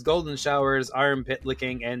Fetishes, Golden Showers, Armpit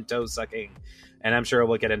Licking, and Toe Sucking. And I'm sure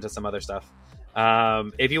we'll get into some other stuff.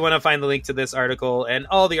 If you want to find the link to this article and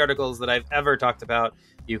all the articles that I've ever talked about,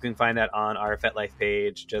 you can find that on our FetLife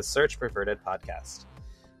page. Just search Perverted Podcast.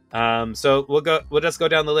 So we'll just go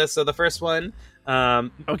down the list. So the first one,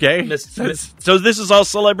 okay. So this is all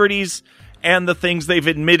celebrities and the things they've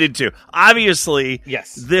admitted to. Obviously,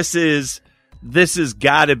 yes. This is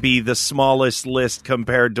got to be the smallest list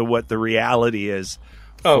compared to what the reality is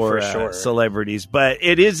for sure. Celebrities. But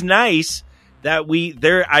it is nice that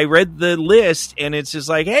I read the list, and it's just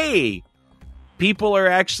like, hey, people are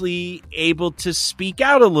actually able to speak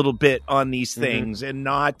out a little bit on these things and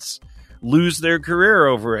not lose their career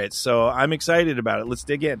over it. So I'm excited about it. Let's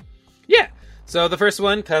dig in. Yeah. So the first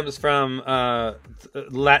one comes from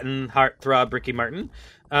Latin heartthrob Ricky Martin.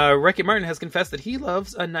 Ricky Martin has confessed that he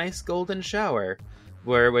loves a nice golden shower,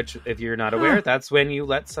 which, if you're not aware, that's when you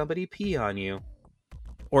let somebody pee on you.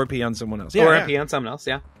 Or pee on someone else. Pee on someone else,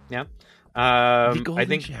 yeah. The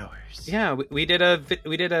golden showers. Yeah, we did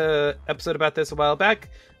a episode about this a while back.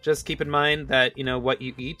 Just keep in mind that, what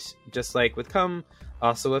you eat, just like with cum,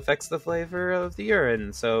 also affects the flavor of the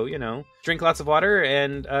urine. So, drink lots of water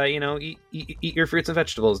and, eat your fruits and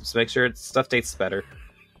vegetables. Just make sure stuff tastes better.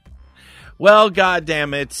 Well,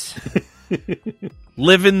 goddamn it.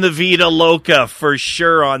 Living the Vida Loca for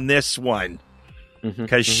sure on this one.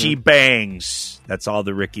 Because she bangs. That's all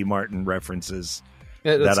the Ricky Martin references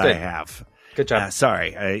that I have. Good job.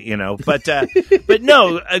 Sorry, but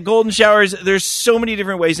no, golden showers, there's so many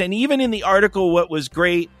different ways. And even in the article, what was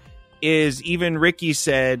great is even Ricky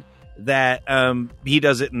said that he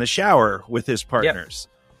does it in the shower with his partners.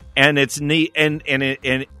 Yep. And it's neat. And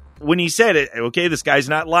when he said it, okay, this guy's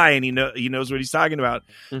not lying. He knows what he's talking about.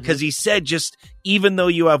 Because he said, just even though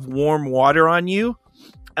you have warm water on you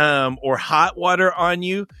or hot water on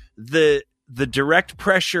you, the direct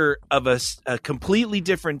pressure of a completely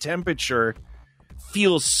different temperature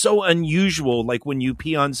feels so unusual, like when you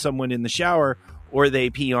pee on someone in the shower or they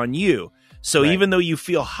pee on you. So even though you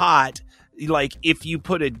feel hot, like if you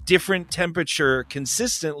put a different temperature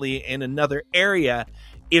consistently in another area,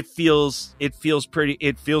 it feels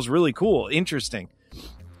really cool, interesting.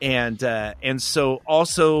 And so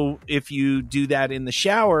also if you do that in the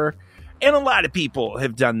shower, and a lot of people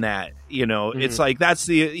have done that, it's like, that's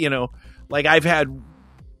the, like I've had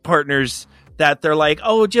partners that they're like,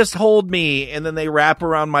 oh, just hold me. And then they wrap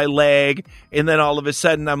around my leg. And then all of a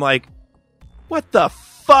sudden I'm like, what the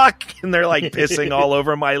fuck? And they're like pissing all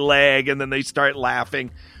over my leg. And then they start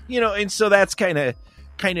laughing, and so that's kind of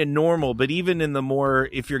normal. But even in the more,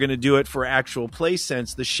 if you're going to do it for actual play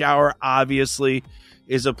sense, the shower obviously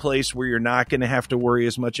is a place where you're not going to have to worry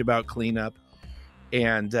as much about cleanup.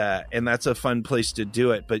 And that's a fun place to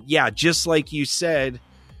do it. But yeah, just like you said,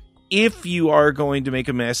 if you are going to make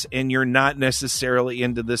a mess and you're not necessarily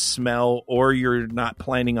into the smell, or you're not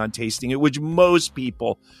planning on tasting it, which most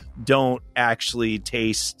people don't actually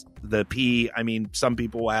taste the pee. I mean, some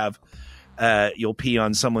people have, you'll pee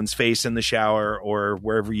on someone's face in the shower or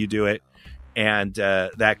wherever you do it. And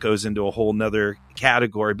that goes into a whole nother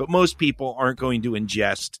category. But most people aren't going to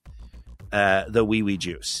ingest the wee-wee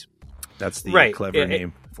juice. That's the clever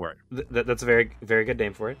name for it. That's a very, very good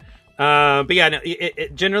name for it. But yeah, no,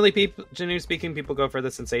 generally speaking, people go for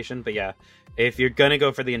the sensation. But yeah, if you're gonna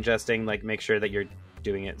go for the ingesting, like make sure that you're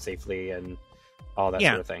doing it safely and all that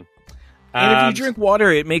sort of thing. And if you drink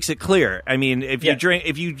water, it makes it clear. I mean, if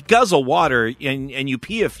you guzzle water and you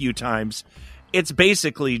pee a few times, it's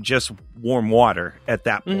basically just warm water at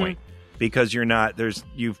that point, because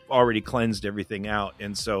you've already cleansed everything out.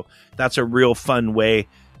 And so that's a real fun way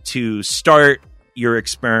to start your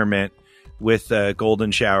experiment with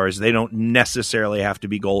golden showers. They don't necessarily have to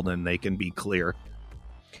be golden. They can be clear.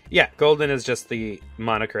 Yeah, golden is just the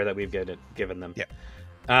moniker that we've given them. Yeah.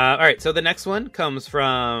 All right, so the next one comes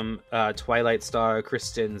from Twilight star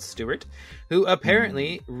Kristen Stewart, who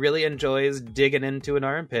apparently really enjoys digging into an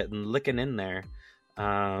armpit and licking in there.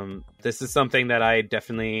 This is something that I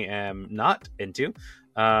definitely am not into.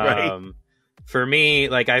 Right. For me,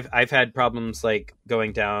 like I've had problems like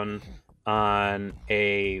going down on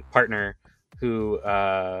a partner who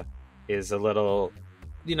is a little,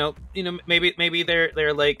 maybe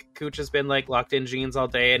their like cooch has been like locked in jeans all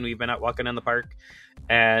day, and we've been out walking in the park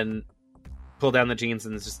and pull down the jeans,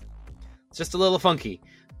 and it's just a little funky.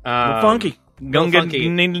 Need a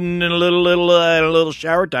little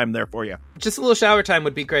shower time there for you. Just a little shower time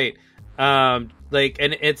would be great. And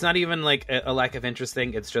it's not even like a lack of interest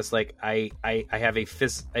thing. It's just like I have a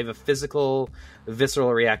physical,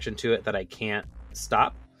 visceral reaction to it that I can't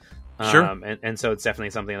stop. Sure. And so it's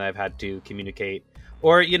definitely something that I've had to communicate.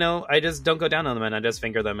 Or, I just don't go down on them and I just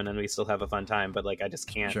finger them and then we still have a fun time. But like I just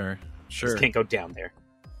can't. Sure. Just can't go down there.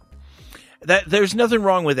 There's nothing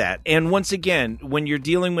wrong with that. And once again, when you're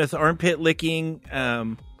dealing with armpit licking,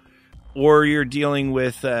 or you're dealing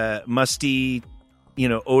with musty,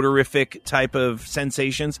 odorific type of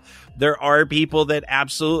sensations, there are people that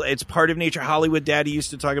absolutely, it's part of nature. Hollywood Daddy used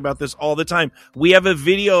to talk about this all the time. We have a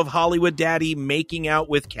video of Hollywood Daddy making out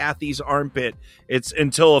with Kathy's armpit. It's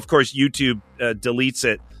until, of course, YouTube deletes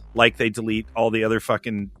it, like they delete all the other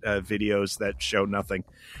fucking videos that show nothing.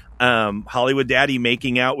 Hollywood Daddy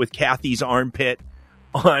making out with Kathy's armpit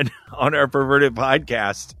on our Perverted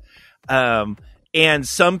Podcast. And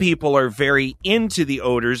some people are very into the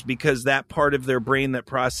odors because that part of their brain that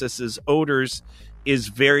processes odors is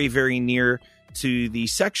very, very near to the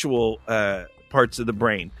sexual parts of the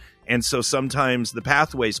brain. And so sometimes the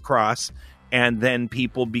pathways cross, and then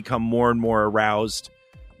people become more and more aroused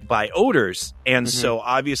by odors. And so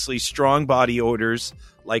obviously strong body odors,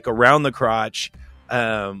 like around the crotch,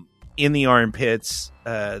 in the armpits,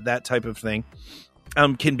 that type of thing,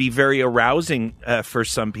 can be very arousing for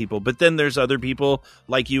some people. But then there's other people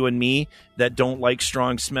like you and me that don't like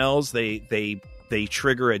strong smells. They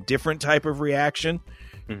trigger a different type of reaction,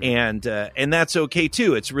 and that's okay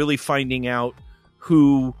too. It's really finding out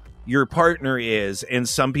who your partner is, and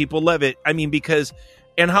some people love it. I mean, because,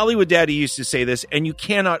 and Hollywood Daddy used to say this, and you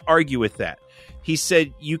cannot argue with that. He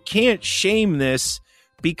said you can't shame this,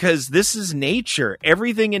 because this is nature.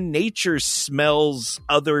 Everything in nature smells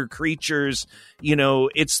other creatures.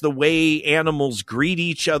 It's the way animals greet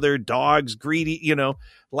each other. Dogs greet,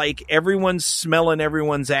 like everyone's smelling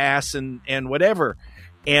everyone's ass and whatever.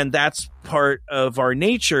 And that's part of our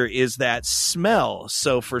nature, is that smell.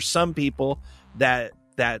 So for some people, that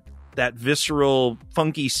visceral,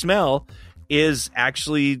 funky smell is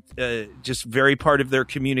actually just very part of their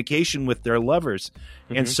communication with their lovers.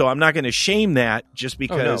 And so I'm not going to shame that just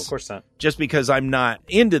because, no, of course not. Just because I'm not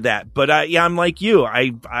into that. But I'm like you.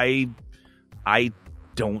 I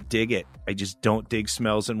don't dig it. I just don't dig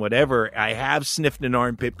smells and whatever. I have sniffed an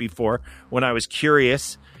armpit before when I was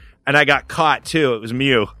curious, and I got caught too. It was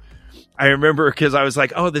Mew. I remember because I was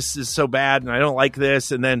like, oh, this is so bad and I don't like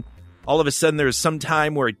this. And then all of a sudden there was some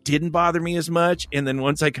time where it didn't bother me as much. And then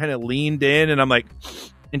once I kind of leaned in and I'm like,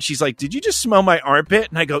 and she's like, did you just smell my armpit?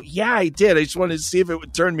 And I go, yeah, I did. I just wanted to see if it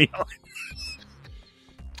would turn me on.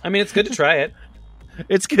 I mean, it's good to try it.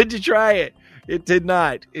 It's good to try it. It did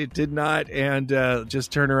not. It did not. And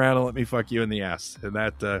just turn around and let me fuck you in the ass. And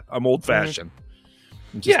that, I'm old fashioned.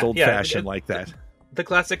 I'm just old fashioned like that. The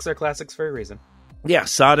classics are classics for a reason. Yeah,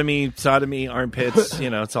 sodomy, armpits,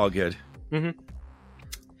 it's all good. Mm-hmm.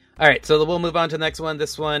 All right, so we'll move on to the next one.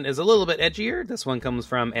 This one is a little bit edgier. This one comes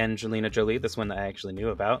from Angelina Jolie. This one I actually knew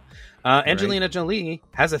about. Angelina Jolie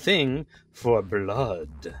has a thing for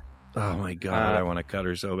blood. Oh my God, I want to cut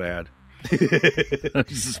her so bad.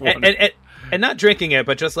 and not drinking it,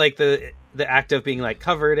 but just like the act of being like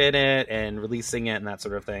covered in it and releasing it and that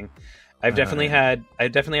sort of thing. I've definitely had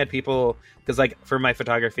people, because like for my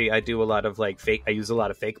photography, I do a lot of like I use a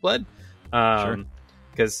lot of fake blood,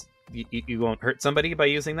 because you won't hurt somebody by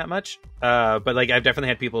using that much. But like I've definitely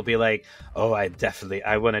had people be like, oh, I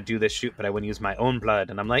want to do this shoot, but I want to use my own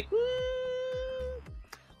blood, and I'm like,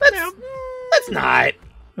 let's not.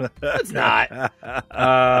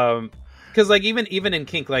 Because like even in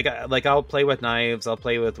kink, like I'll play with knives, I'll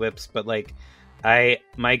play with whips, but like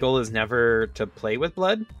my goal is never to play with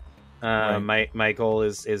blood. My goal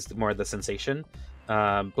is more the sensation.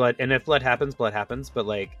 Blood, and if blood happens. But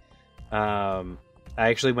like, I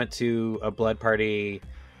actually went to a blood party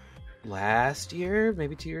last year,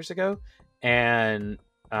 maybe 2 years ago, and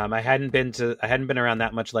I hadn't been around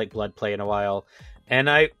that much like blood play in a while. And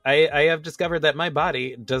I have discovered that my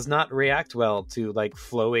body does not react well to like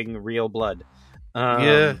flowing real blood.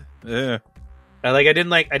 Yeah. I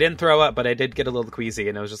didn't throw up, but I did get a little queasy,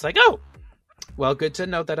 and I was just like, oh, well, good to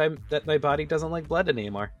know that my body doesn't like blood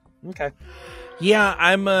anymore. Okay. Yeah,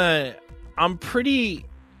 I'm pretty.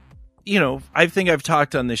 I think I've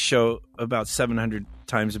talked on this show about 700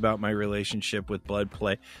 times about my relationship with blood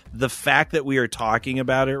play. The fact that we are talking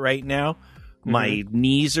about it right now. My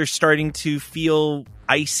knees are starting to feel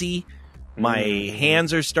icy. My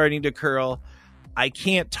hands are starting to curl. I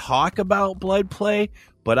can't talk about blood play,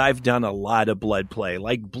 but I've done a lot of blood play,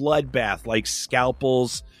 like bloodbath, like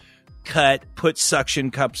scalpels, put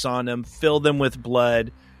suction cups on them, fill them with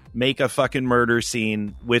blood, make a fucking murder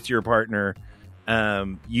scene with your partner,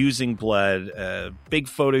 using blood, big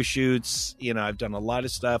photo shoots. I've done a lot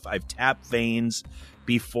of stuff. I've tapped veins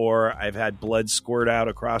before. I've had blood squirt out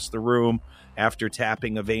across the room after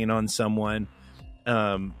tapping a vein on someone.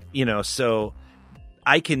 So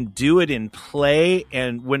I can do it in play,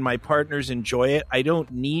 and when my partners enjoy it, I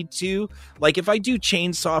don't need to. Like if I do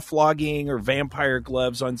chainsaw flogging or vampire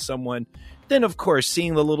gloves on someone, then of course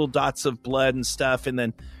seeing the little dots of blood and stuff, and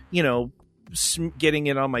then getting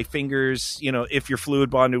it on my fingers, if you're fluid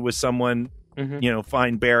bonded with someone,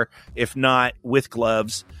 fine, bear. If not, with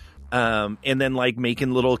gloves. And then like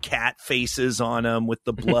making little cat faces on them with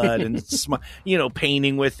the blood and,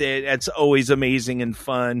 painting with it. It's always amazing and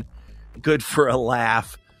fun. Good for a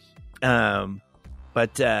laugh.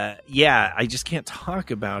 But I just can't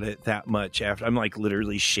talk about it that much after. I'm like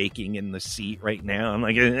literally shaking in the seat right now. I'm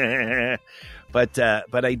like, but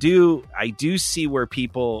I do see where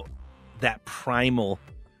people, that primal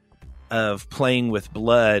of playing with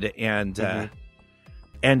blood and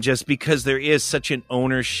just because there is such an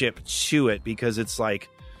ownership to it, because it's like,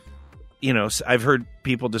 I've heard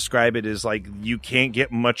people describe it as like you can't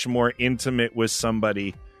get much more intimate with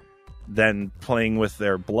somebody than playing with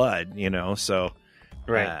their blood, so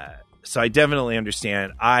right. So I definitely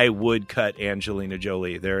understand. I would cut Angelina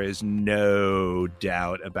Jolie. There is no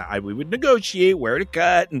doubt about. We would negotiate where to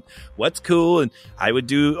cut and what's cool, and I would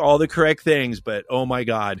do all the correct things. But oh my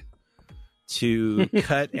God, to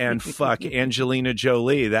cut and fuck Angelina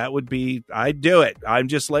Jolie, I'd do it. I'm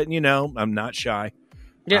just letting you know. I'm not shy.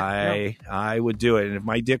 Yeah, I would do it. And if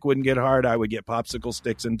my dick wouldn't get hard, I would get popsicle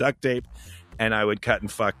sticks and duct tape, and I would cut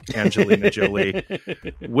and fuck Angelina Jolie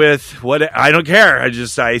with what, I don't care. I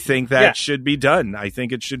think that should be done. I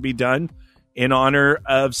think it should be done in honor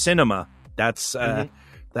of cinema. That's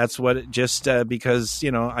what it, just because,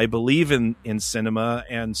 I believe in cinema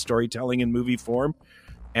and storytelling in movie form.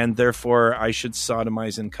 And therefore, I should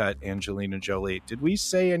sodomize and cut Angelina Jolie. Did we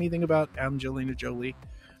say anything about Angelina Jolie?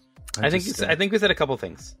 I think we said a couple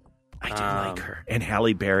things. I do like her. And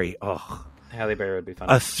Halle Berry. Oh, Halle Berry would be fun.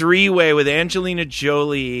 A 3-way with Angelina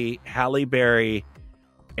Jolie, Halle Berry,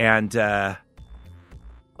 and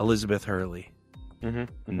Elizabeth Hurley.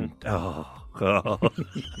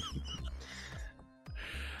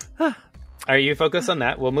 Are you focused on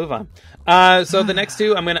that? We'll move on. So the next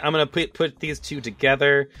two, I'm gonna put these two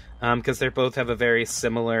together because they both have a very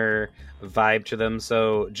similar vibe to them.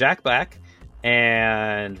 So Jack Black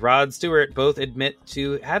and Rod Stewart both admit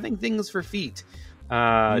to having things for feet.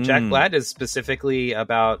 Jack Black is specifically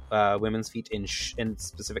about women's feet in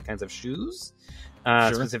specific kinds of shoes,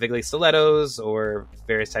 specifically stilettos or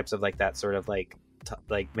various types of like that sort of like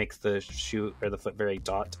makes the shoe or the foot very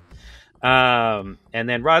taut. And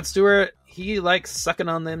then Rod Stewart, he likes sucking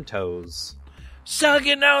on them toes.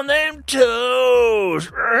 Sucking on them toes.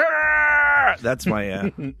 That's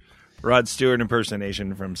my Rod Stewart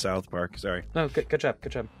impersonation from South Park. Sorry. Oh, good job.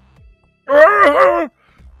 Good job.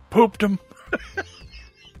 Pooped him.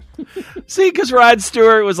 See, because Rod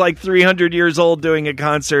Stewart was like 300 years old doing a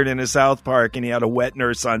concert in a South Park, and he had a wet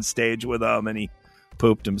nurse on stage with him, and he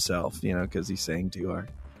pooped himself, because he sang too hard.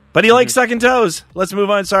 But he likes sucking toes. Let's move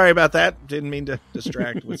on. Sorry about that. Didn't mean to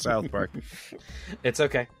distract with South Park. It's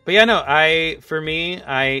okay. But yeah, no,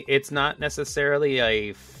 it's not necessarily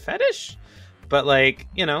a fetish, but like,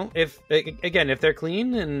 if they're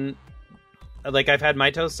clean and like I've had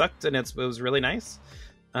my toes sucked and it was really nice.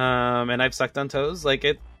 And I've sucked on toes, like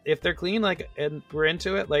if they're clean, like, and we're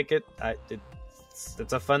into it, like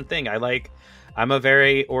it's a fun thing. I'm a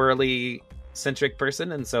very orally centric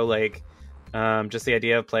person. And so like, just the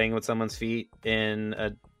idea of playing with someone's feet in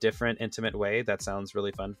a different, intimate way, that sounds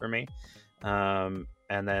really fun for me. And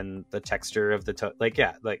then the texture of the toe, like,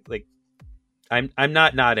 yeah, like I'm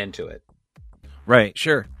not into it. Right.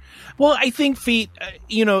 Sure. Well, I think feet,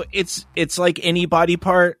 it's like any body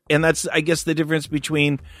part. And that's, I guess, the difference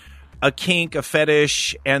between a kink, a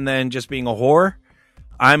fetish, and then just being a whore.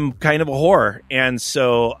 I'm kind of a whore. And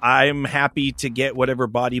so I'm happy to get whatever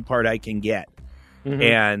body part I can get. Mm-hmm.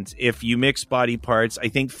 And if you mix body parts, I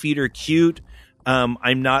think feet are cute.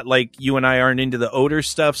 I'm not like you and I aren't into the odor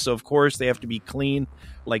stuff. So, of course, they have to be clean.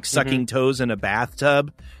 Like sucking toes in a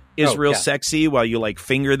bathtub is real sexy while you like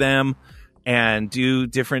finger them and do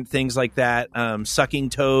different things like that. Sucking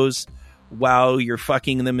toes while you're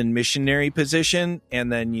fucking them in missionary position.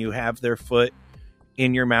 And then you have their foot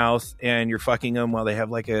in your mouth and you're fucking them while they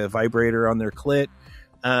have like a vibrator on their clit.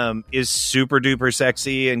 Is super duper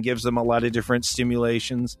sexy and gives them a lot of different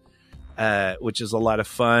stimulations, which is a lot of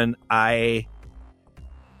fun. I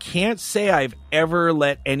can't say I've ever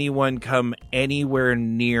let anyone come anywhere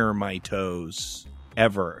near my toes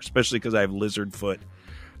ever, especially because I have lizard foot,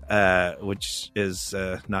 which is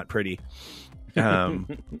not pretty.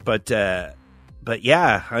 But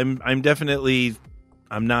yeah, I'm definitely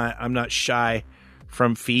I'm not shy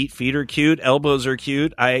from feet. Feet are cute. Elbows are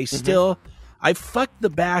cute. I fucked the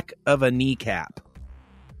back of a kneecap.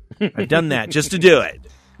 I've done that just to do it.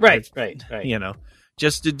 Right.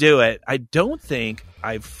 Just to do it. I don't think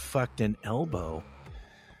I've fucked an elbow.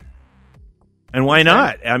 And why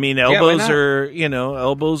not? I mean,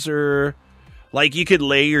 elbows are like you could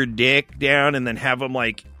lay your dick down and then have them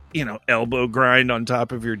like, elbow grind on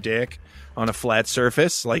top of your dick on a flat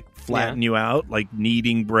surface, like flatten you out, like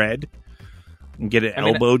kneading bread and get an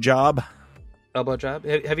elbow job. Elbow job?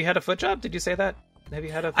 Have you had a foot job? Did you say that? Have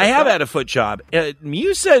you had a foot job? I have had a foot job.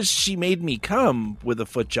 Mew says she made me come with a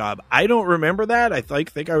foot job. I don't remember that. I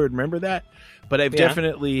think I would remember that. But I've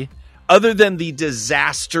definitely, other than the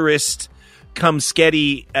disastrous cum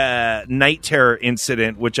sketty night terror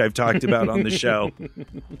incident, which I've talked about on the show,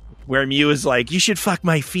 where Mew is like, you should fuck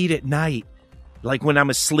my feet at night. Like when I'm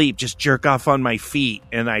asleep, just jerk off on my feet.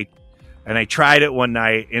 And I tried it one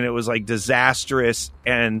night and it was like disastrous.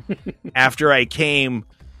 And after I came,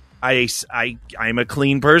 I'm a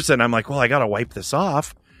clean person. I'm like, well, I got to wipe this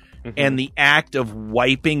off. Mm-hmm. And the act of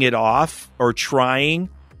wiping it off or trying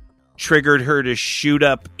triggered her to shoot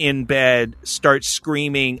up in bed, start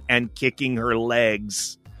screaming and kicking her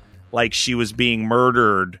legs like she was being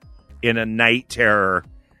murdered in a night terror.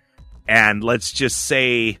 And let's just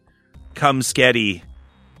say, cum sketty.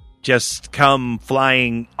 Just come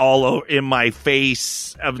flying all over in my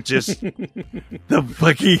face of just the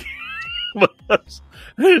fucking.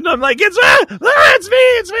 And I'm like,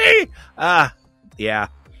 it's me. Yeah,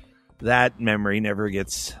 that memory never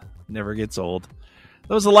gets old.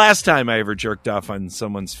 That was the last time I ever jerked off on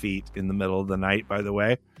someone's feet in the middle of the night, by the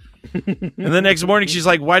way. And the next morning, she's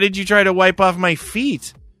like, "Why did you try to wipe off my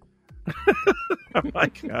feet?" I'm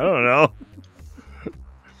like, I don't know.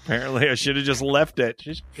 Apparently, I should have just left it.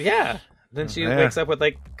 Yeah. Then she wakes up with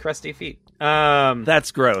like crusty feet.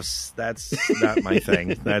 That's gross. That's not my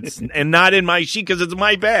thing. And not in my sheet because it's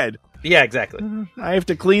my bed. Yeah, exactly. I have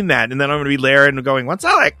to clean that, and then I'm going to be there and going, "What's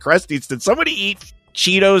all that crusty? Did somebody eat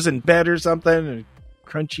Cheetos in bed or something?"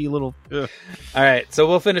 crunchy little. Ugh. All right, so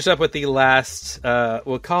we'll finish up with the last.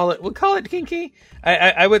 We'll call it kinky.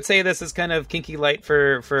 I would say this is kind of kinky light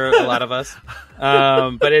for a lot of us,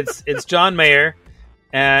 but it's John Mayer,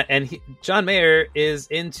 and John Mayer is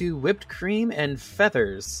into whipped cream and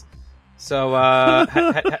feathers. So how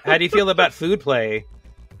do you feel about food play,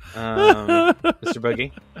 Mr.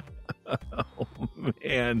 Boogie? Oh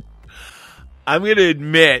man, I'm gonna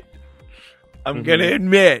admit.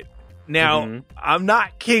 Now, I'm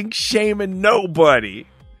not kink shaming nobody,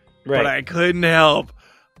 but I couldn't help.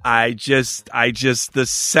 I just the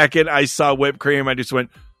second I saw whipped cream, I just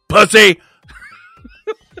went pussy.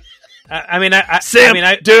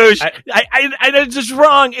 Douche. It's just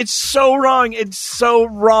wrong. It's so wrong. It's so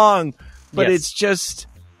wrong. But yes.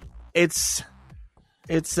 it's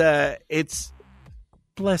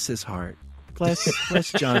bless his heart.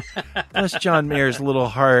 Bless John. Bless John Mayer's little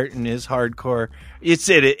heart and his hardcore.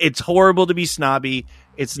 It's horrible to be snobby.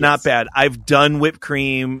 It's not bad. I've done whipped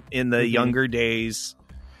cream in the younger days.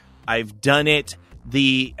 I've done it.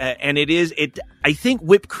 I think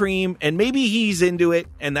whipped cream, and maybe he's into it,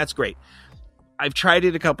 and that's great. I've tried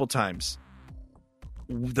it a couple times.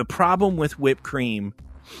 The problem with whipped cream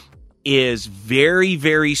is very,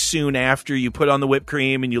 very soon after you put on the whipped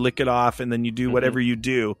cream and you lick it off and then you do whatever you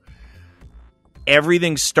do,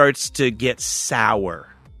 everything starts to get sour.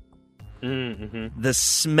 The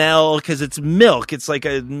smell, because it's milk, it's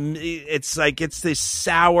this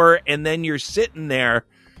sour, and then you're sitting there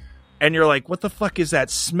and you're like, what the fuck is that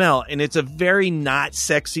smell? And it's a very not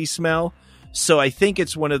sexy smell. So I think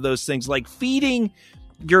it's one of those things like feeding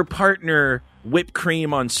your partner whipped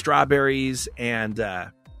cream on strawberries and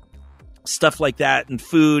stuff like that, and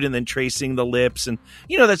food, and then tracing the lips, and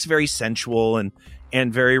that's very sensual and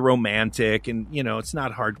very romantic, and it's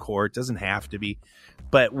not hardcore. It doesn't have to be.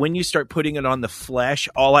 But when you start putting it on the flesh,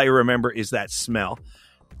 all I remember is that smell.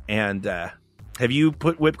 And have you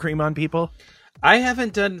put whipped cream on people? I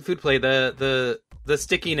haven't done food play. The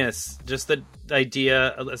stickiness, just the idea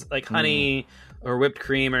of like honey or whipped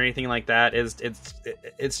cream or anything like that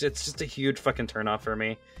it's just a huge fucking turnoff for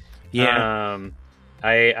me. Yeah.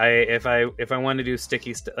 If I want to do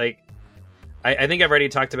sticky I think I've already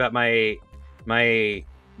talked about my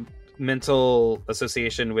mental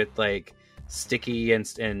association with like sticky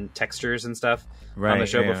and textures and stuff on the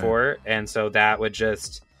show before, and so that would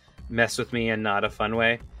just mess with me in not a fun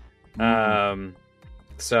way.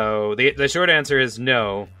 So the short answer is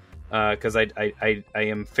no, because I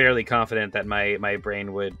am fairly confident that my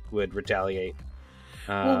brain would retaliate.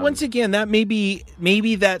 Well, once again, that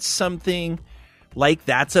maybe that's something like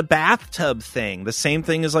that's a bathtub thing. The same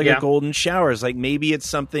thing as like a golden shower. It's like maybe it's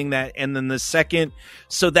something that, and then the second,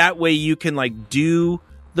 so that way you can like do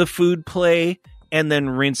the food play and then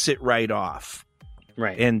rinse it right off.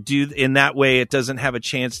 Right. And in that way it doesn't have a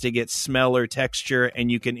chance to get smell or texture,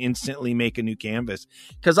 and you can instantly make a new canvas.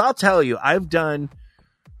 Because I'll tell you, I've done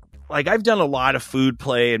a lot of food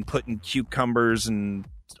play and putting cucumbers and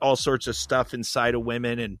all sorts of stuff inside of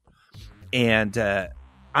women, and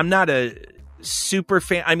I'm not a super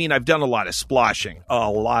fan. I mean, I've done a lot of splashing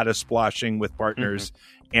with partners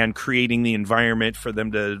and creating the environment for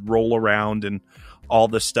them to roll around and all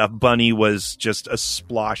the stuff. Bunny was just a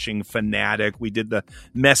splashing fanatic. We did the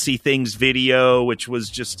Messy Things video, which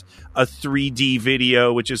was just a 3D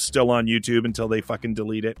video, which is still on YouTube until they fucking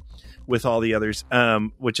delete it with all the others,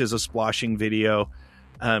 which is a splashing video.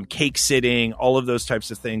 Cake sitting, all of those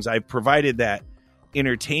types of things. I've provided that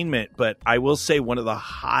entertainment, but I will say one of the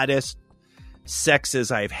hottest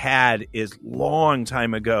sexes I've had is long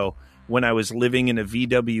time ago when I was living in a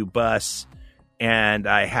VW bus, and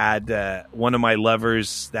I had one of my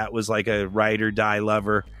lovers that was like a ride or die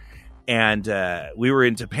lover, and we were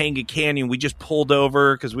in Topanga Canyon. We just pulled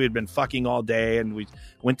over because we had been fucking all day, and we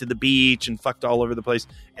went to the beach and fucked all over the place,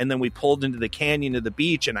 and then we pulled into the canyon of the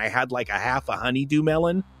beach, and I had like a half a honeydew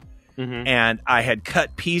melon, and I had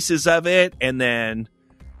cut pieces of it, and then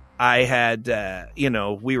I had,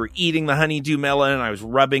 we were eating the honeydew melon, and I was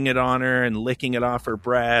rubbing it on her and licking it off her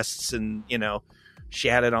breasts, and, she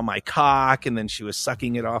had it on my cock, and then she was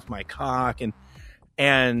sucking it off my cock,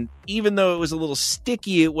 and even though it was a little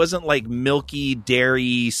sticky, it wasn't like milky,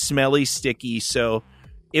 dairy, smelly sticky, so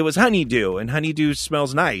it was honeydew, and honeydew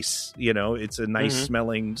smells nice, it's a nice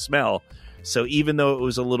smelling smell. So even though it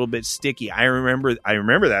was a little bit sticky, I remember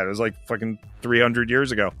that. It was like fucking 300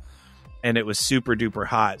 years ago. And it was super duper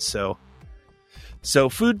hot. So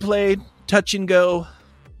food play, touch and go,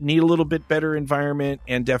 need a little bit better environment,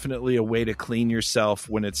 and definitely a way to clean yourself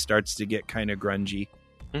when it starts to get kind of grungy.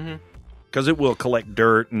 Because it will collect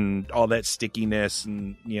dirt and all that stickiness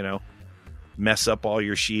and, mess up all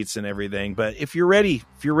your sheets and everything. But if you're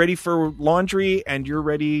ready for laundry and you're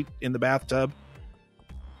ready in the bathtub,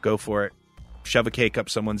 go for it. Shove a cake up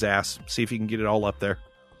someone's ass. See if you can get it all up there.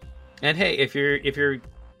 And hey, if you're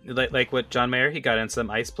like what John Mayer, he got in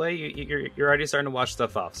some ice play. You're already starting to wash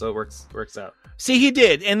stuff off, so it works out. See, he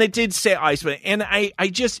did, and it did say ice play, and I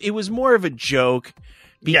just, it was more of a joke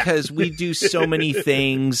because we do so many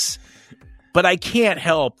things, but I can't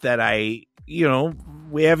help that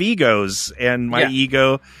we have egos, and my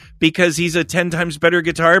ego, because he's a 10 times better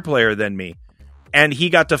guitar player than me. And he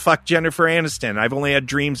got to fuck Jennifer Aniston. I've only had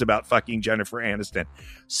dreams about fucking Jennifer Aniston.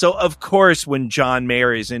 So, of course, when John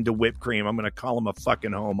Mayer is into whipped cream, I'm going to call him a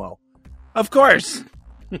fucking homo. Of course.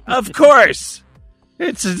 Of course.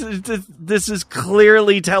 This is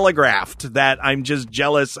clearly telegraphed that I'm just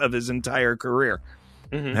jealous of his entire career.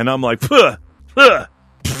 Mm-hmm. And I'm like,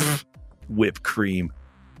 whipped cream.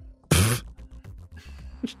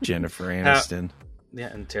 Jennifer Aniston.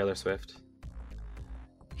 And Taylor Swift.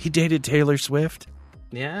 He dated Taylor Swift?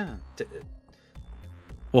 Yeah.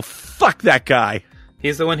 Well, fuck that guy.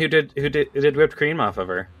 He's the one who did whipped cream off of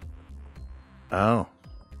her. Oh.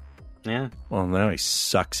 Yeah. Well, now he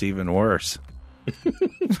sucks even worse.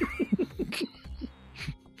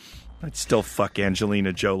 I'd still fuck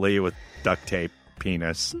Angelina Jolie with duct tape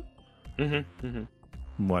penis. Mm-hmm.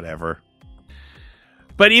 Mm-hmm. Whatever.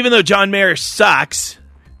 But even though John Mayer sucks,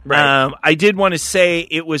 right. I did want to say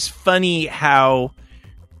it was funny how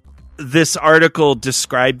this article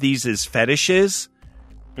described these as fetishes,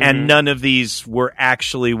 and none of these were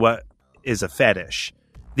actually what is a fetish.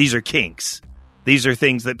 These are kinks. These are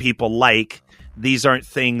things that people like. These aren't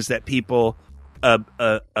things that people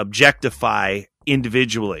objectify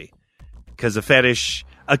individually. Because a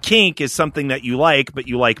kink is something that you like, but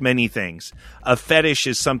you like many things. A fetish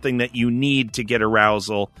is something that you need to get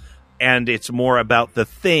arousal, and it's more about the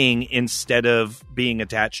thing instead of being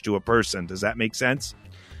attached to a person. Does that make sense?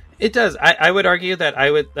 It does. I would argue that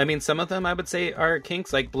some of them I would say are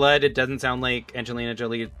kinks, like blood. It doesn't sound like Angelina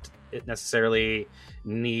Jolie it necessarily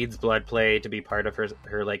needs blood play to be part of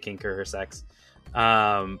her like kink or her sex.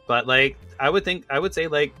 But like I would say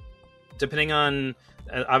like depending on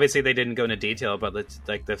obviously they didn't go into detail, but let's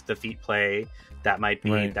like the feet play that might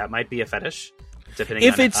be a fetish depending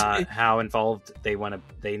on how involved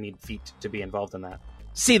they need feet to be involved in that.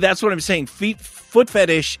 See, that's what I'm saying. Foot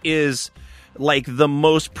fetish is like the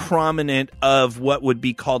most prominent of what would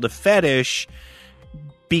be called a fetish,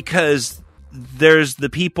 because there's the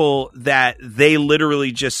people that they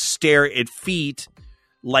literally just stare at feet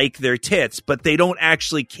like they're tits, but they don't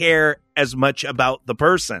actually care as much about the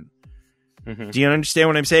person. Mm-hmm. Do you understand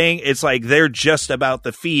what I'm saying? It's like they're just about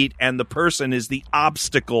the feet, and the person is the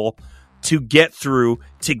obstacle to get through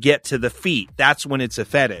to get to the feet. That's when it's a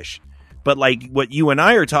fetish. But like what you and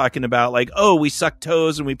I are talking about, like, oh, we suck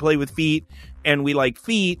toes and we play with feet and we like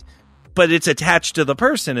feet, but it's attached to the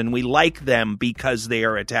person and we like them because they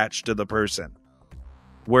are attached to the person.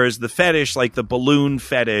 Whereas the fetish, like the balloon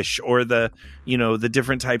fetish or the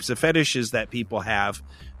different types of fetishes that people have,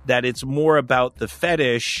 that it's more about the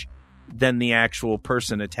fetish than the actual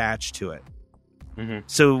person attached to it. Mm-hmm.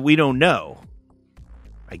 So we don't know,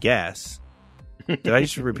 I guess. Did I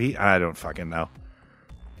just repeat? I don't fucking know.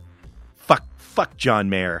 Fuck John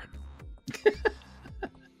Mayer.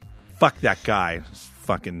 Fuck that guy.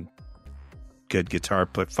 Fucking good guitar,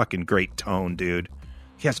 but fucking great tone, dude.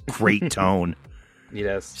 He has great tone. He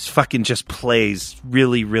does. He fucking just plays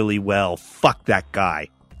really, really well. Fuck that guy.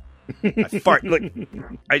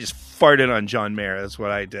 I just farted on John Mayer. That's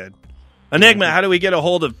what I did. Enigma, how do we get a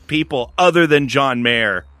hold of people other than John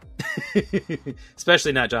Mayer?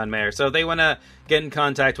 Especially not John Mayer. So if they want to get in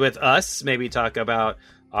contact with us, maybe talk about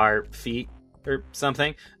our feet or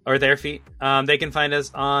something, or their feet, they can find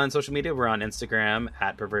us on social media. We're on Instagram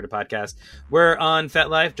at Perverted Podcast. We're on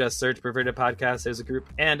FetLife. Just search Perverted Podcast. There's a group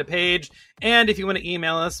and a page. And if you want to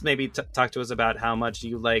email us, maybe talk to us about how much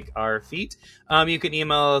you like our feet, you can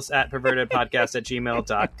email us at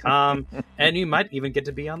pervertedpodcast@gmail.com, and you might even get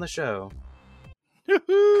to be on the show.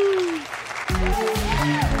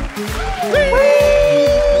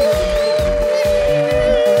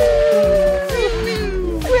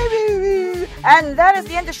 And that is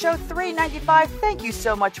the end of show 395. Thank you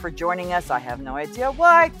so much for joining us. I have no idea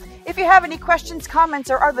why. If you have any questions,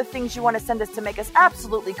 comments, or other things you want to send us to make us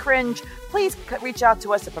absolutely cringe, please reach out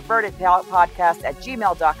to us at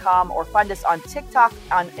pervertedpodcast@gmail.com, or find us on TikTok,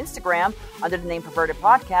 on Instagram under the name Perverted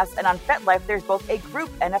Podcast, and on FetLife there's both a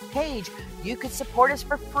group and a page. You can support us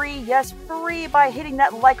for free, yes, free, by hitting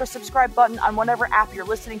that like or subscribe button on whatever app you're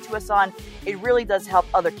listening to us on. It really does help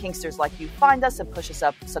other kinksters like you find us and push us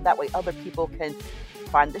up, so that way other people can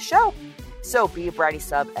find the show. So be a bratty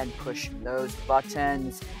sub and push those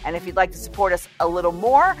buttons. And if you'd like to support us a little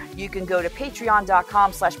more, you can go to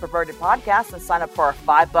patreon.com/Perverted Podcast and sign up for our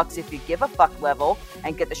 $5 if you give a fuck level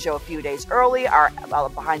and get the show a few days early, our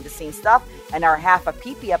behind the scenes stuff, and our half a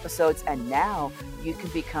pee-pee episodes. And now you can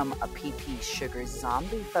become a pee-pee sugar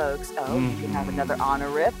zombie, folks. Oh, you can have another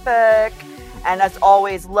honorific. And as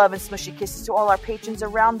always, love and smushy kisses to all our patrons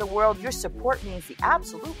around the world. Your support means the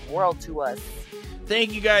absolute world to us.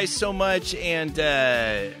 Thank you guys so much. And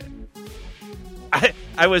I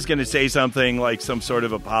was going to say something like some sort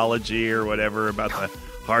of apology or whatever about the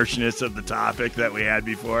harshness of the topic that we had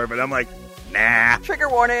before, but I'm like, nah. Trigger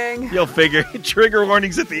warning. You'll figure. Trigger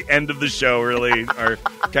warnings at the end of the show really are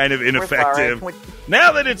kind of ineffective.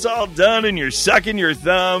 Now that it's all done and you're sucking your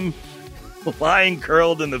thumb, lying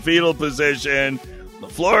curled in the fetal position, the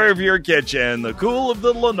floor of your kitchen, the cool of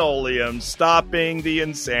the linoleum, stopping the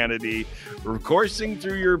insanity, coursing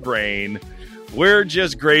through your brain, we're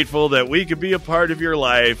just grateful that we could be a part of your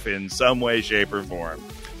life in some way, shape, or form.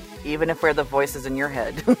 Even if we're the voices in your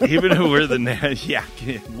head. Even if we're yeah.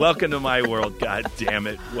 Welcome to my world, god damn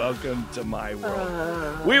it. Welcome to my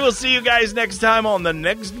world. We will see you guys next time on the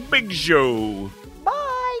next big show.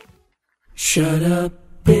 Bye. Shut up,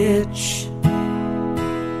 bitch.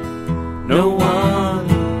 No one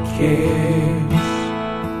cares.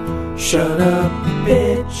 Shut up,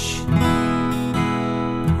 bitch.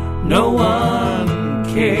 No one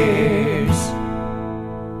cares.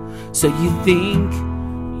 So you think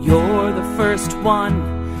you're the first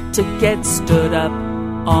one to get stood up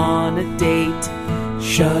on a date?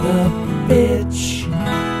 Shut up, bitch.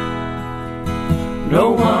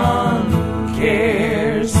 No one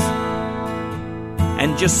cares.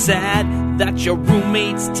 And you're sad that your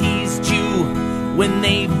roommates teased you when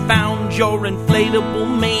they found your inflatable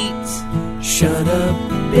mate. Shut up,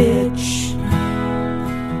 bitch.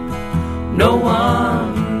 No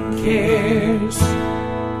one cares.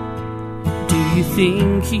 Do you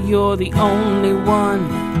think you're the only one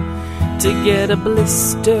to get a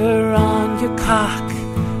blister on your cock?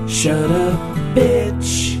 Shut up,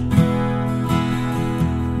 bitch.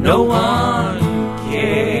 No one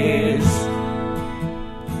cares.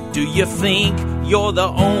 Do you think you're the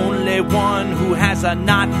only one who has a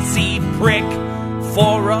Nazi prick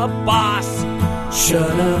for a boss?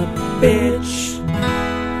 Shut up, bitch.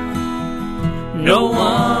 No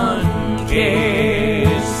one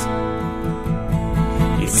cares.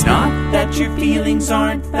 It's not that your feelings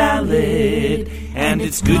aren't valid, and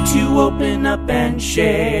it's good to open up and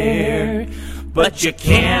share, but you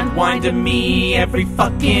can't whine to me every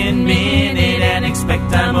fucking minute and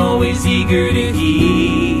expect I'm always eager to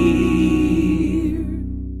hear.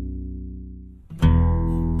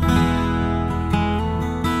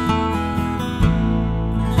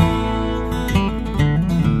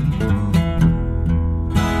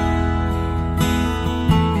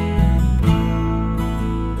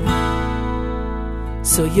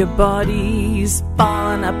 So your body's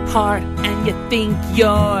falling apart and you think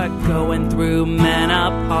you're going through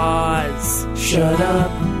menopause. Shut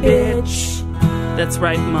up, bitch. That's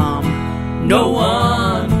right, Mom. No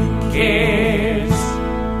one cares.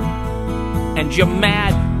 And you're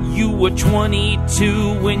mad you were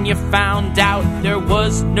 22 when you found out there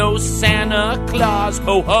was no Santa Claus.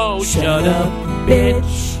 Ho ho. Shut up,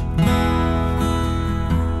 bitch.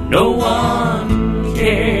 No one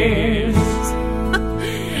cares.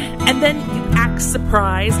 And then you act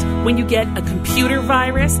surprised when you get a computer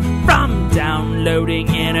virus from downloading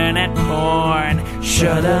internet porn.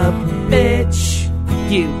 Shut up, bitch.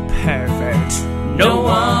 You pervert. No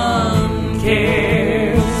one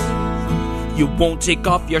cares. You won't take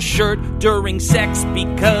off your shirt during sex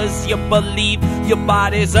because you believe your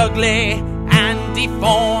body's ugly and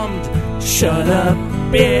deformed. Shut up,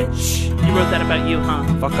 bitch. You wrote that about you, huh?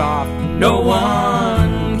 Fuck off. No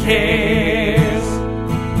one cares.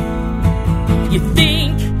 You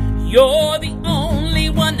think you're the only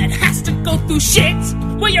one that has to go through shit?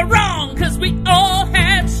 Well, you're wrong, cause we all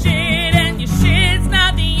have shit, and your shit's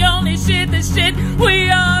not the only shit that's shit. We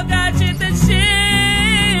all got shit that's shitty.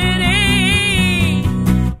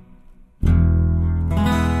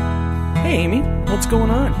 Hey, Amy, what's going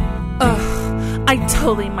on? Ugh, I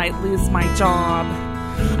totally might lose my job.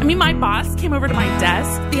 I mean, my boss came over to my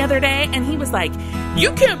desk the other day, and he was like,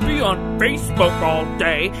 you can't be on Facebook all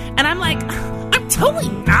day. And I'm like, I'm totally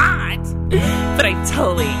not. But I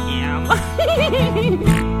totally am.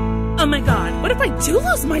 Oh my god, what if I do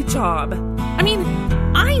lose my job? I mean,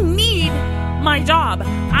 I need my job.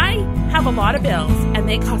 I have have a lot of bills, and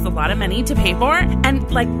they cost a lot of money to pay for.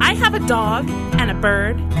 And, like, I have a dog and a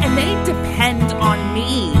bird, and they depend on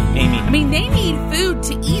me. Amy. I mean, they need food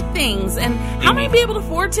to eat things. And how am I going to be able to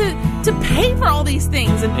afford to pay for all these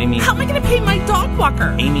things? And Amy. how am I going to pay my dog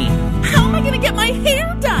walker? Amy. How am I going to get my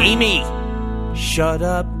hair done? Amy. Shut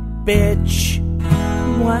up, bitch.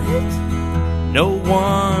 What? No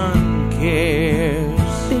one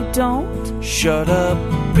cares. They don't? Shut up,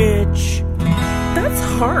 bitch. That's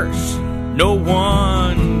harsh. No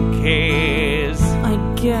one cares.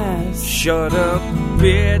 I guess. Shut up,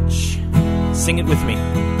 bitch. Sing it with me.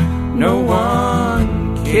 No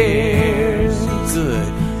one cares.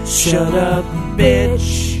 Good. Shut up,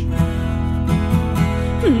 bitch.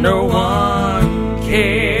 No one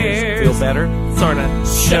cares. Feel better? Sorta.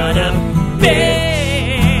 Shut up, bitch.